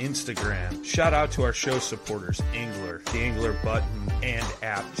and Instagram. Shout out to our show supporters, Angler. The Angler button and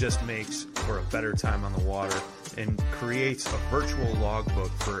app just makes for a better time on the water and creates a virtual logbook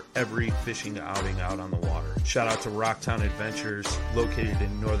for every fishing outing out on the water. Shout out to Rocktown Adventures, located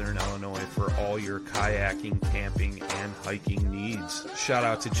in Northern Illinois, for all your kayaking, camping, and hiking needs. Shout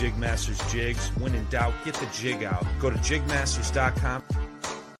out to Jigmasters Jigs. When in doubt, get the jig out. Go to jigmasters.com.